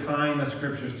 literally tying the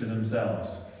Scriptures to themselves.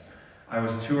 I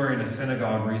was touring a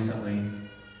synagogue recently.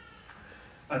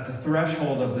 At the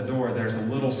threshold of the door, there's a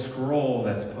little scroll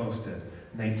that's posted.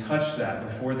 And they touch that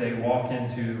before they walk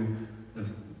into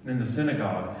the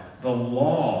synagogue. The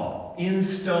law in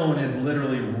stone is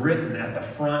literally written at the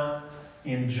front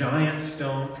in giant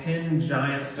stone, pinned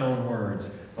giant stone words,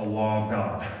 the law of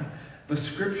God. The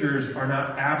Scriptures are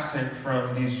not absent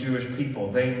from these Jewish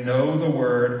people. They know the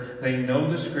Word, they know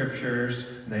the Scriptures,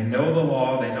 they know the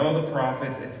law, they know the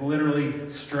prophets. It's literally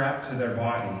strapped to their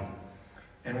body.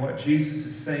 And what Jesus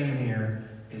is saying here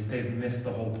is they've missed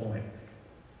the whole point.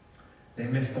 They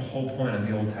missed the whole point of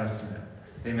the Old Testament.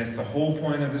 They missed the whole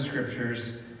point of the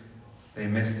Scriptures. They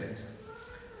missed it.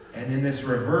 And in this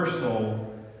reversal,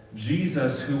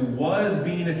 Jesus, who was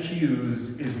being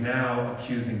accused, is now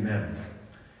accusing them.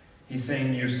 He's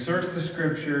saying, you search the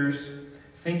Scriptures,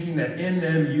 thinking that in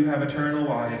them you have eternal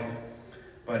life,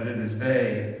 but it is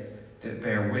they that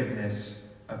bear witness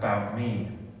about me.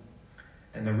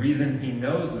 And the reason he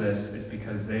knows this is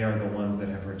because they are the ones that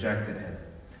have rejected him.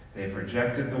 They've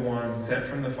rejected the one sent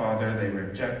from the Father. They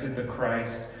rejected the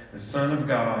Christ, the Son of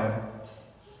God.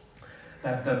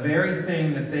 That the very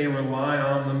thing that they rely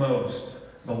on the most,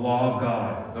 the law of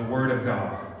God, the Word of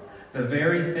God, the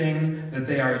very thing that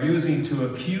they are using to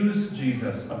accuse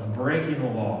Jesus of breaking the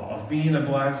law, of being a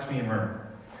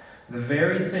blasphemer, the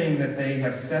very thing that they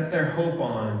have set their hope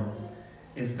on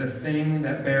is the thing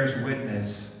that bears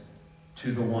witness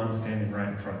to the one standing right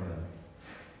in front of them.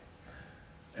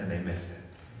 And they missed it.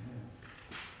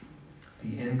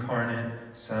 The incarnate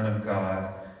Son of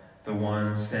God, the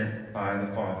one sent by the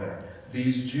Father.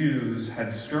 These Jews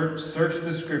had searched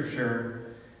the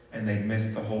Scripture, and they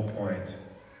missed the whole point.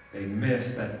 They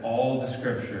missed that all the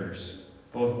Scriptures,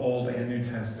 both Old and New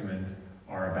Testament,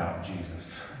 are about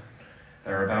Jesus.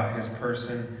 They're about His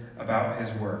person, about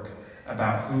His work,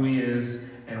 about who He is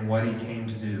and what He came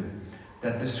to do.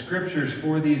 That the Scriptures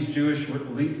for these Jewish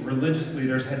religious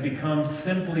leaders had become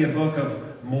simply a book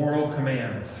of moral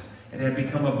commands. It had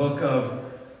become a book of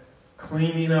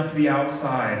cleaning up the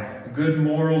outside, good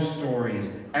moral stories,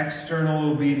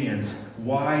 external obedience,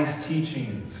 wise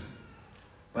teachings.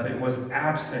 But it was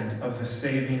absent of the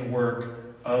saving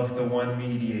work of the one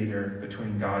mediator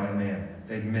between God and man.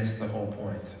 They'd missed the whole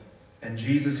point. And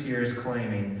Jesus here is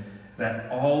claiming that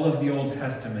all of the Old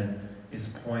Testament is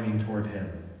pointing toward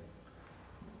him.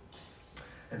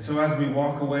 And so as we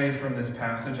walk away from this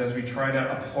passage, as we try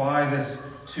to apply this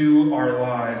to our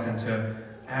lives and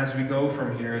as we go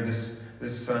from here this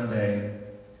Sunday,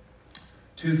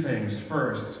 two things.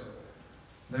 First,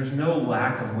 there's no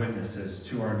lack of witnesses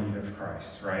to our need of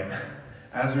Christ, right?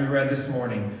 As we read this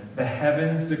morning, the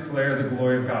heavens declare the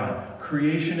glory of God.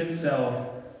 Creation itself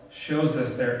shows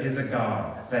us there is a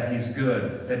God, that he's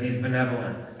good, that he's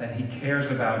benevolent, that he cares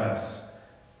about us,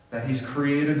 that he's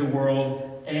created the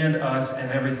world and us and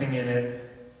everything in it,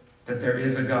 that there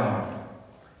is a God.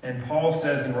 And Paul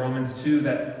says in Romans 2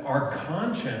 that our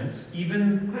conscience,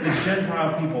 even the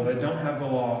Gentile people that don't have the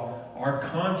law, our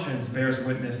conscience bears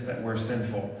witness that we're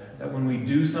sinful. That when we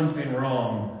do something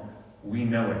wrong, we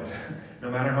know it.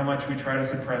 No matter how much we try to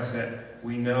suppress it,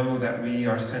 we know that we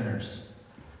are sinners.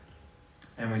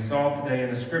 And we saw today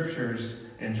in the Scriptures,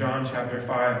 in John chapter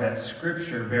 5, that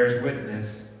Scripture bears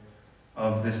witness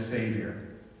of this Savior.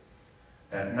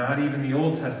 That not even the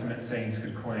Old Testament saints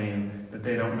could claim that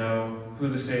they don't know who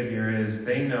the Savior is.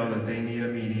 They know that they need a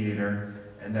mediator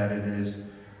and that it is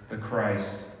the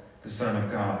Christ, the Son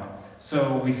of God.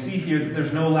 So we see here that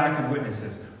there's no lack of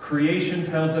witnesses. Creation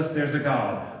tells us there's a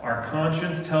God. Our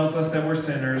conscience tells us that we're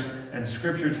sinners, and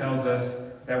Scripture tells us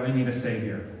that we need a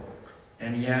Savior.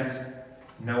 And yet,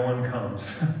 no one comes.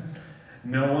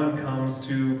 No one comes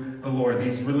to the Lord.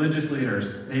 These religious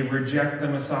leaders, they reject the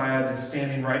Messiah that's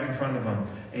standing right in front of them.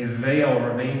 A veil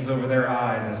remains over their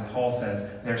eyes, as Paul says.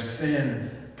 Their sin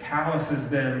calluses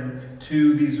them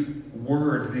to these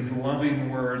words, these loving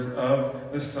words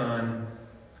of the Son,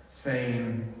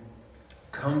 saying,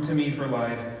 "Come to me for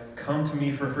life, come to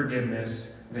me for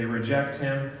forgiveness." They reject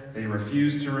him, they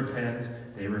refuse to repent,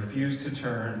 they refuse to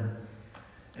turn.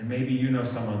 And maybe you know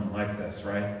someone like this,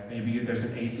 right? Maybe there's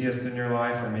an atheist in your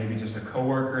life, or maybe just a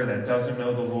coworker that doesn't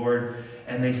know the Lord,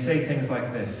 and they say things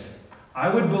like this: "I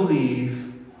would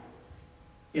believe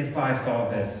if I saw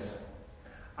this.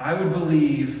 I would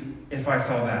believe if I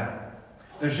saw that.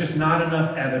 There's just not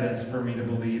enough evidence for me to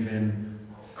believe in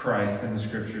Christ and the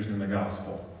Scriptures and the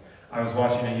Gospel." I was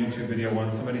watching a YouTube video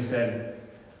once. Somebody said,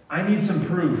 "I need some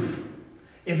proof.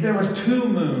 If there was 2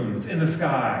 moons in the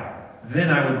sky, then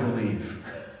I would believe."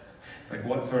 It's like,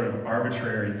 what sort of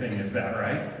arbitrary thing is that,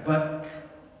 right? But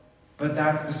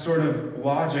that's the sort of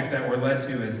logic that we're led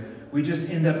to, is we just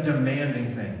end up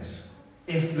demanding things.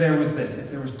 If there was this, if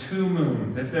there was 2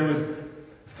 moons, if there was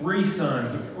 3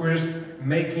 suns, we're just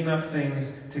making up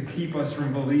things to keep us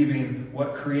from believing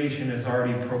what creation is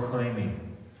already proclaiming.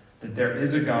 That there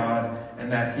is a God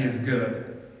and that he is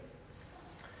good.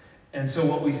 And so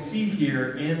what we see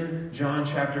here in John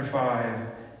chapter 5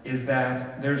 is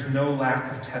that there's no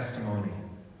lack of testimony.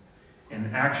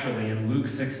 And actually, in Luke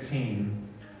 16,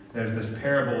 there's this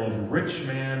parable of rich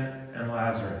man and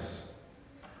Lazarus.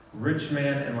 Rich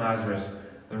man and Lazarus.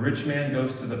 The rich man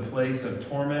goes to the place of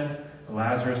torment.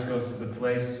 Lazarus goes to the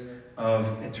place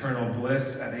of eternal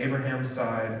bliss at Abraham's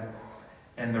side.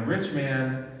 And the rich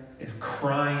man is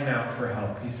crying out for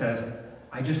help. He says,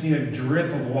 "I just need a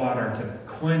drip of water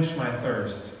to quench my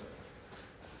thirst."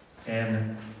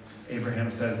 And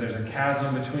Abraham says, "There's a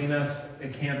chasm between us.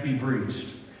 It can't be breached."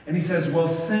 And he says, "Well,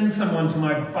 send someone to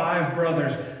my 5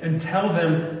 brothers and tell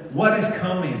them what is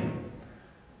coming."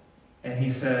 And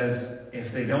he says,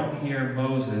 if they don't hear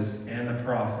Moses and the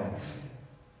prophets,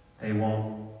 they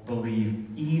won't believe,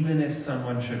 even if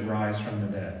someone should rise from the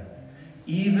dead.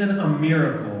 Even a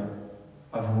miracle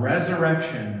of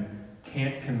resurrection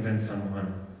can't convince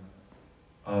someone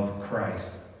of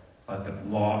Christ, but the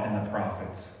law and the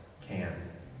prophets can.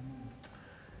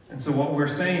 And so what we're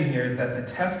saying here is that the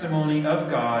testimony of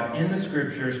God in the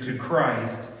Scriptures to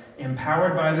Christ,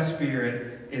 empowered by the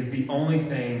Spirit, is the only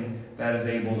thing that is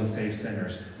able to save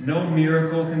sinners. No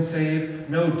miracle can save,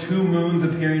 no 2 moons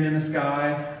appearing in the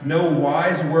sky, no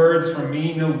wise words from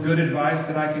me, no good advice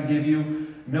that I can give you,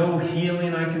 no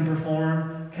healing I can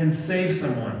perform can save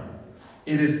someone.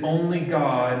 It is only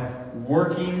God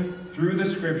working through the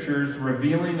Scriptures,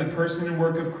 revealing the person and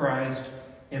work of Christ,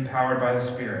 empowered by the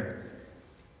Spirit.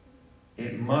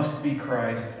 It must be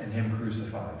Christ and him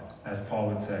crucified, as Paul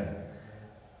would say.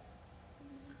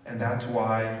 And that's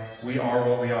why we are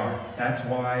what we are. That's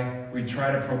why we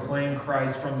try to proclaim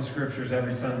Christ from the Scriptures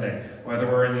every Sunday, whether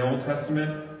we're in the Old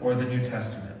Testament or the New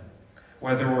Testament.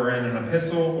 Whether we're in an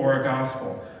epistle or a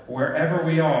gospel, wherever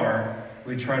we are,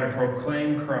 we try to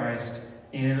proclaim Christ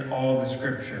in all the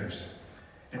scriptures.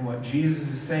 And what Jesus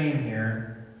is saying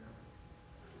here,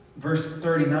 verse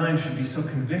 39 should be so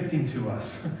convicting to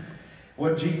us.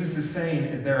 What Jesus is saying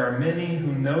is there are many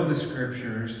who know the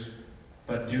scriptures,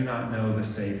 but do not know the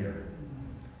Savior.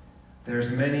 There's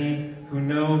many who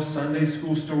know Sunday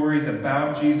school stories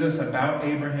about Jesus, about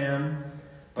Abraham,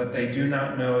 but they do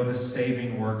not know the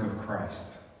saving work of Christ.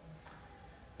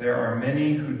 There are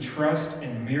many who trust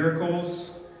in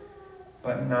miracles,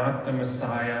 but not the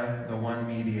Messiah, the one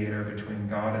mediator between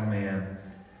God and man.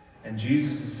 And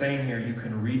Jesus is saying here, you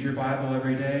can read your Bible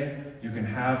every day, you can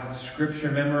have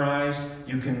Scripture memorized,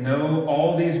 you can know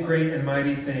all these great and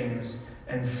mighty things,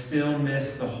 and still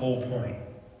miss the whole point.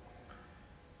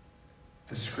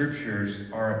 The Scriptures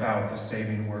are about the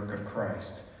saving work of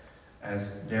Christ. As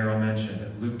Daryl mentioned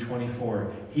in Luke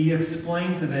 24, he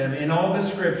explained to them in all the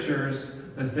Scriptures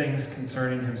the things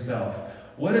concerning himself.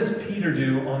 What does Peter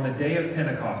do on the day of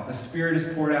Pentecost? The Spirit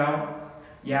is poured out.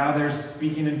 Yeah, there's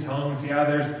speaking in tongues. Yeah,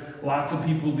 there's lots of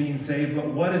people being saved. But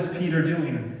what is Peter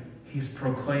doing? He's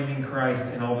proclaiming Christ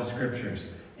in all the Scriptures.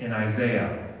 In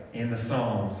Isaiah, in the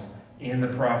Psalms, in the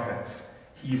prophets.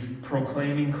 He's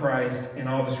proclaiming Christ in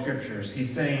all the Scriptures.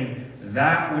 He's saying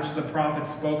that which the prophets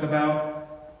spoke about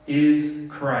is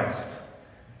Christ.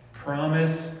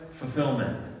 Promise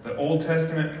fulfillment. The Old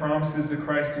Testament promises the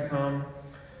Christ to come.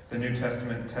 The New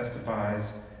Testament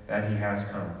testifies that he has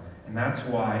come. And that's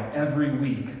why every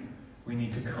week we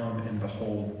need to come and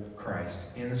behold Christ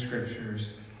in the Scriptures,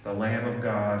 the Lamb of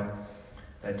God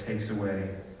that takes away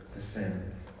the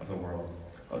sin of the world.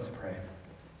 Let's pray.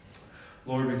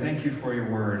 Lord, we thank you for your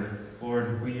word.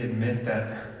 Lord, we admit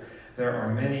that there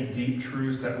are many deep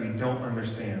truths that we don't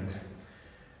understand.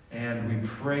 And we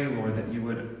pray, Lord, that you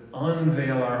would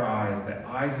unveil our eyes, the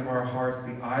eyes of our hearts,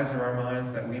 the eyes of our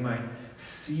minds, that we might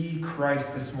see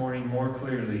Christ this morning more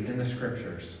clearly in the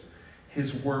Scriptures.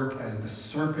 His work as the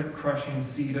serpent-crushing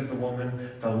seed of the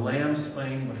woman, the lamb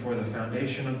slain before the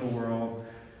foundation of the world,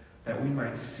 that we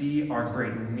might see our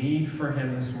great need for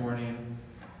him this morning,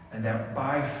 and that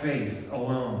by faith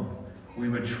alone we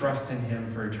would trust in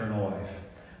him for eternal life,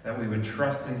 that we would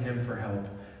trust in him for help,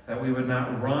 that we would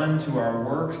not run to our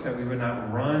works, that we would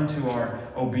not run to our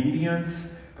obedience,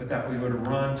 but that we would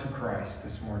run to Christ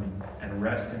this morning and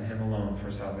rest in him alone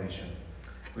for salvation.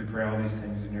 We pray all these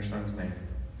things in your Son's name.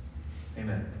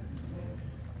 Amen.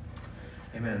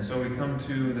 Amen. So we come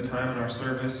to the time in our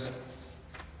service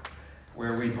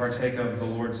where we partake of the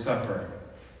Lord's Supper,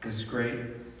 this great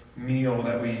meal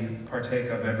that we partake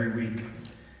of every week.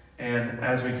 And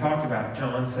as we talked about,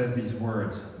 John says these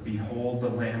words, "Behold the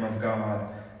Lamb of God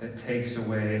that takes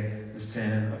away the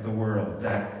sin of the world."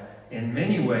 That in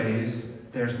many ways,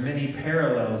 there's many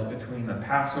parallels between the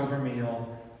Passover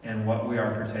meal and what we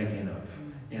are partaking of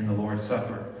in the Lord's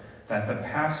Supper. That the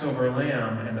Passover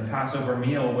lamb and the Passover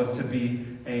meal was to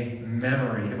be a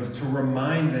memory. It was to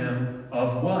remind them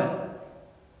of what?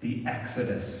 The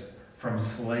Exodus from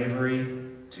slavery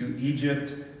to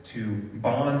Egypt, to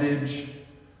bondage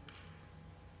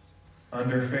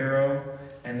under Pharaoh.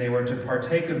 And they were to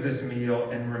partake of this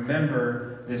meal and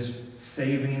remember this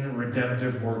saving,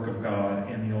 redemptive work of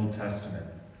God in the Old Testament.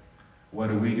 What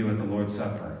do we do at the Lord's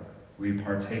Supper? We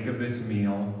partake of this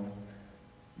meal,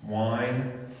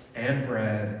 wine and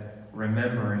bread,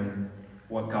 remembering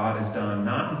what God has done,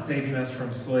 not in saving us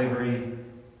from slavery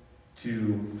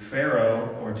to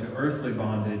Pharaoh or to earthly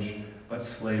bondage, but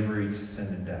slavery to sin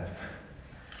and death.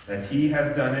 That he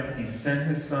has done it. He sent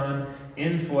his Son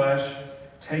in flesh,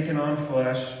 taken on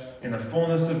flesh. In the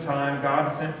fullness of time,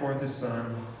 God sent forth his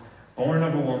Son, born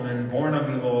of a woman, born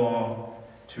under the law,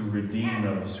 to redeem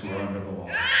those who are under the law,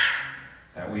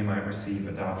 that we might receive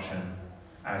adoption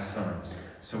as sons.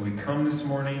 So we come this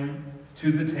morning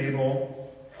to the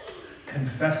table,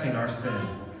 confessing our sin,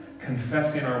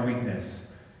 confessing our weakness,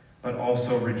 but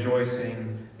also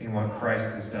rejoicing in what Christ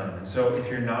has done. And so if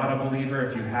you're not a believer,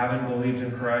 if you haven't believed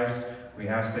in Christ, we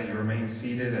ask that you remain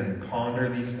seated and ponder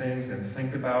these things and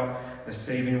think about the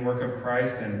saving work of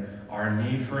Christ and our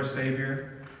need for a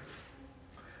Savior.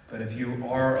 But if you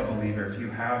are a believer, if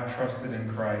you have trusted in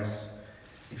Christ,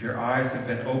 if your eyes have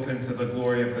been opened to the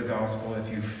glory of the gospel,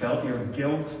 if you felt your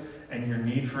guilt and your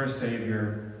need for a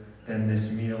Savior, then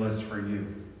this meal is for you.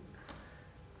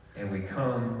 And we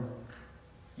come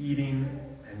eating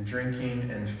and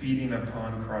drinking and feeding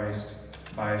upon Christ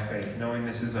by faith, knowing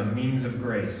this is a means of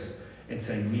grace. It's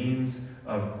a means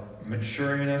of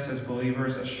maturing us as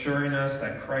believers, assuring us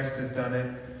that Christ has done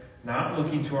it, not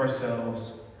looking to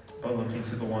ourselves, but looking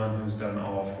to the one who's done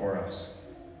all for us.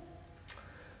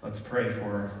 Let's pray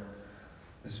for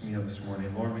this meal this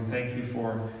morning. Lord, we thank you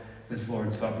for this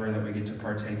Lord's Supper that we get to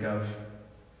partake of.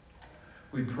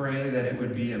 We pray that it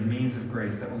would be a means of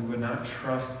grace, that we would not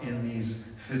trust in these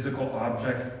physical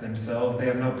objects themselves. They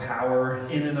have no power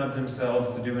in and of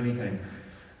themselves to do anything.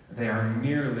 They are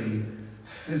merely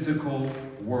physical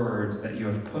words that you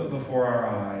have put before our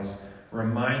eyes,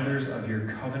 reminders of your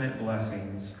covenant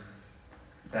blessings,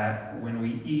 that when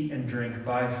we eat and drink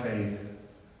by faith,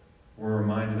 we're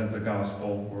reminded of the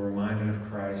gospel, we're reminded of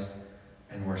Christ,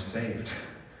 and we're saved.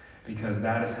 Because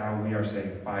that is how we are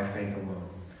saved, by faith alone.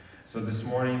 So this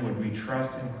morning, would we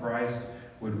trust in Christ?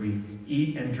 Would we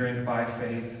eat and drink by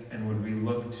faith? And would we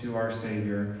look to our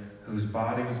Savior, whose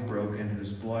body was broken,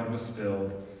 whose blood was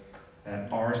spilled,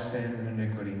 that our sin and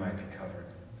iniquity might be covered?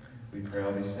 We pray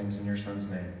all these things in your Son's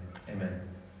name. Amen.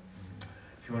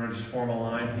 If you want to just form a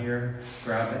line here,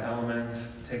 grab the elements,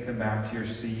 take them back to your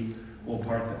seat. We'll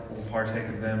partake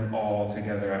of them all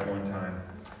together at one time.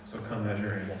 So come as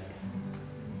you're able.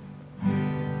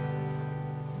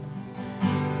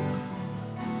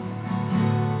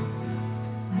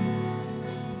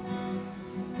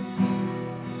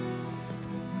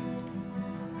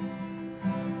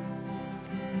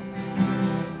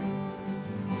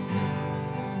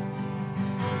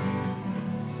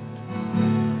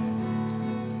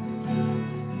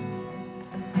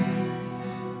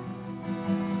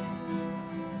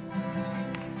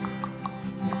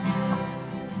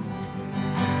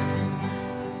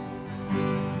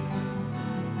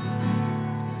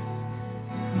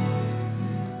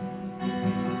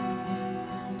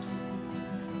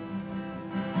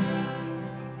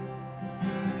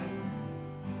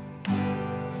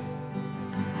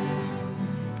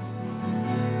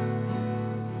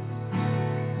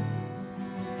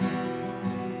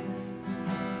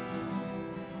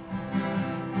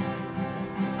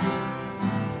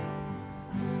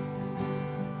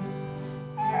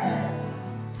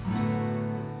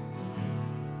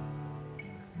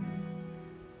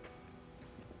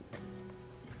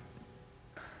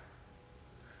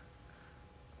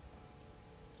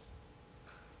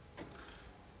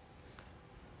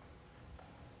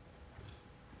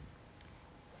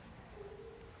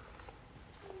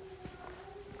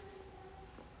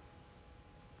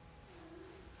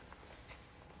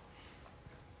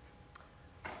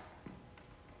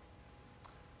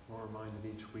 We're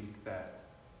reminded each week that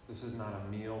this is not a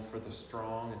meal for the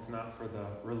strong. It's not for the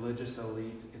religious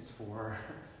elite. It's for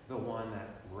the one that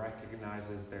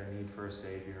recognizes their need for a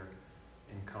Savior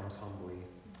and comes humbly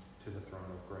to the throne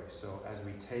of grace. So as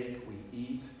we take, we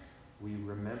eat, we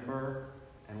remember,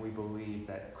 and we believe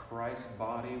that Christ's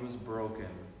body was broken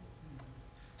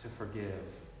to forgive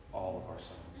all of our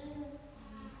sins.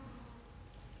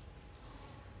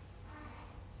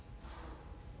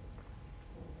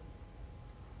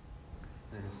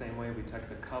 And in the same way, we take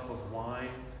the cup of wine,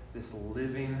 this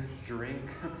living drink,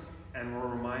 and we're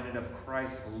reminded of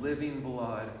Christ's living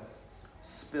blood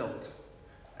spilt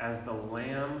as the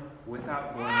lamb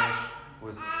without blemish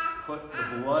was put,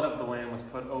 the blood of the lamb was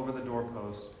put over the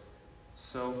doorpost.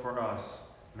 So for us,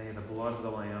 may the blood of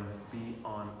the lamb be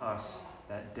on us,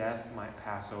 that death might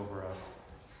pass over us,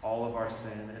 all of our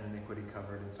sin and iniquity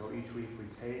covered. And so each week we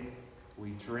take, we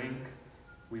drink,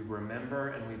 we remember,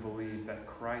 and we believe that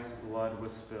Christ's blood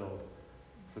was spilled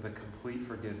for the complete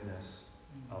forgiveness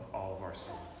of all of our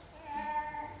sins.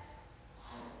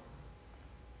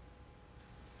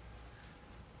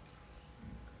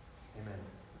 Amen.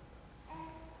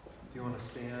 If you want to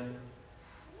stand,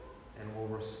 and we'll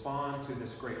respond to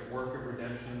this great work of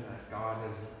redemption that God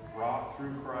has wrought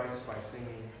through Christ by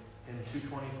singing hymn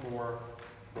 224,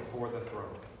 Before the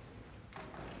Throne.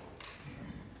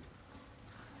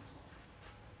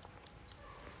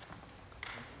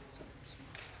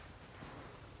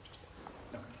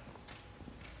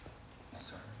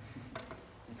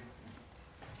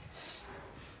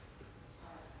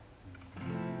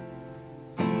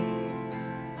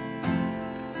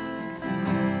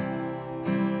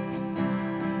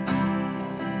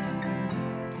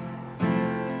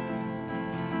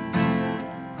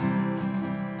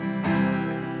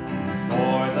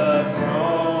 For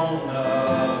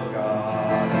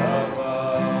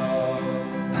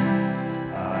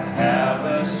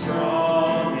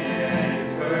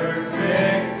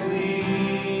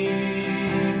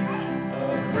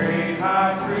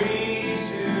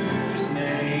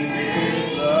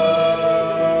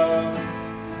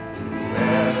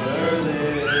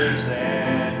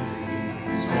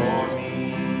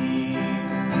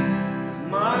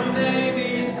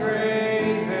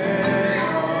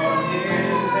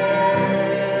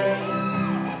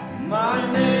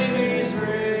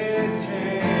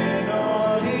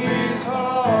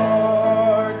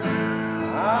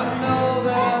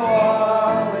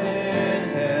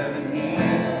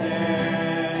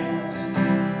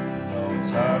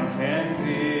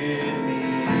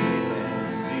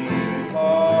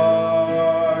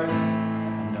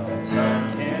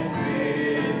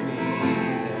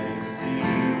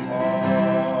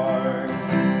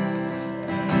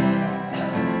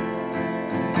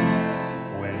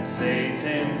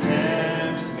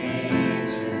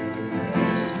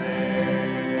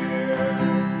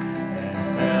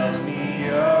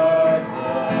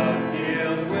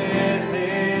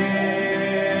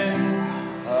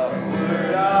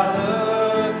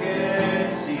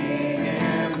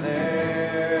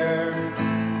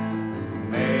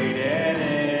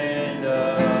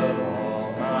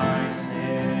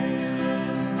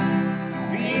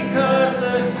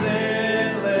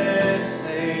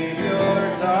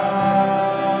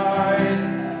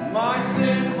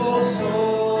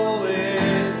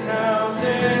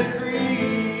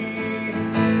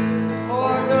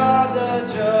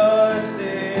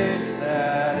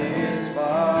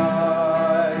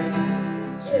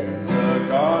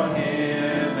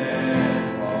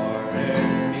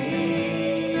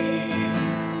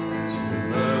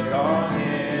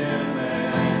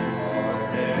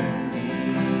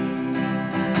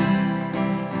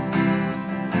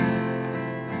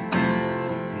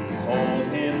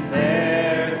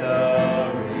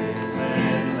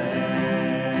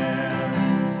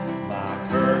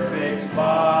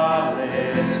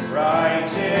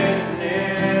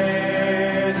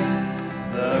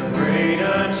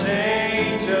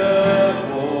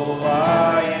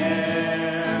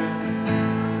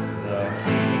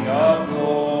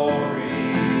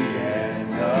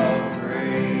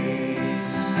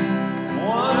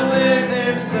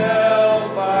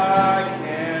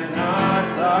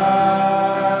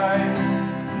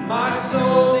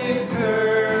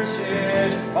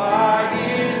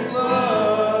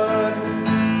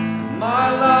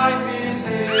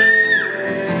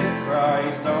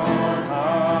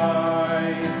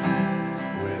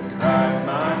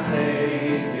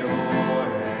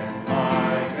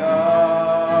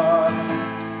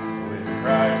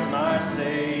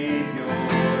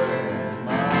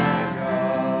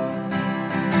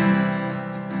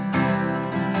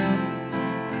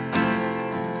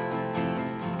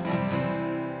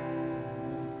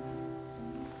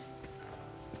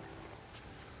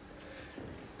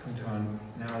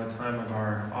now the time of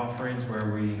our offerings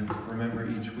where we remember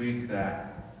each week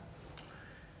that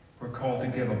we're called to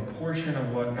give a portion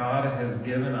of what God has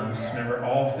given us. Remember,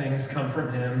 all things come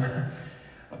from Him.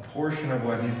 A portion of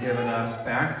what He's given us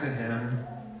back to Him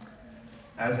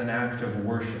as an act of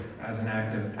worship, as an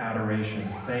act of adoration,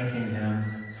 thanking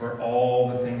Him for all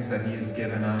the things that He has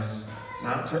given us,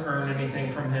 not to earn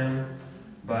anything from Him,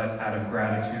 but out of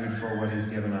gratitude for what He's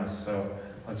given us. So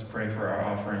let's pray for our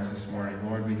offerings this morning.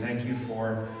 Lord, we thank You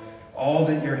for all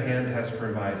that Your hand has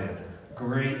provided.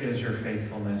 Great is Your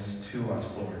faithfulness to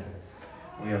us, Lord.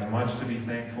 We have much to be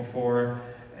thankful for,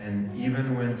 and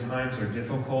even when times are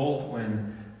difficult,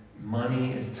 when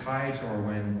money is tight, or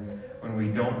when we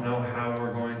don't know how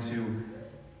we're going to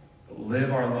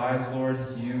live our lives, Lord,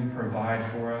 You provide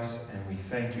for us, and we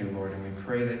thank You, Lord, and we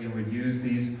pray that You would use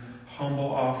these humble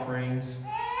offerings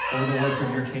for the work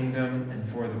of Your kingdom and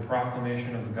for the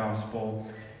proclamation of the gospel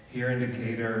here in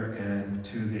Decatur and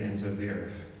to the ends of the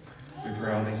earth. We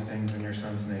pray all these things in Your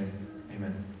Son's name.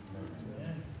 Amen.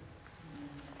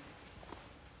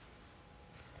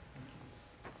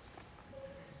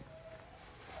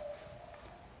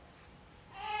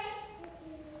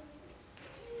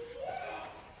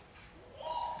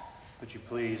 Would you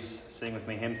please sing with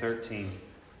me hymn 13,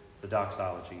 the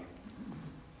doxology.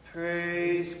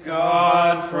 Praise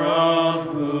God from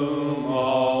whom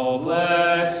all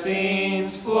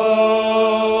blessings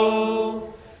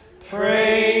flow.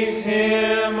 Praise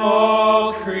Him,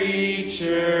 all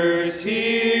creatures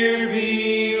here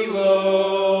below.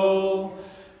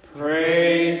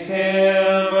 Praise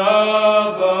Him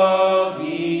above,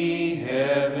 ye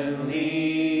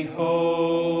heavenly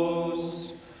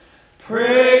hosts.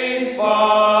 Praise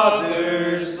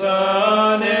Father,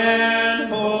 Son, and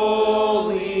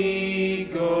Holy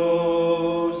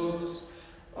Ghost.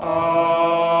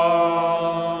 Amen.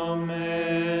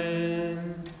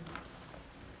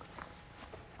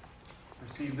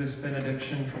 Receive this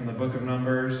benediction from the book of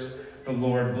Numbers. The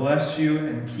Lord bless you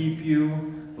and keep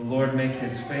you. The Lord make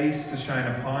His face to shine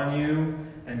upon you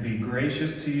and be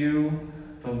gracious to you.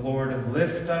 The Lord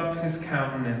lift up His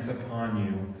countenance upon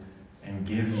you and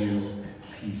give you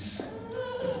peace.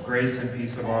 Grace and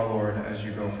peace of our Lord as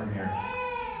you go from here.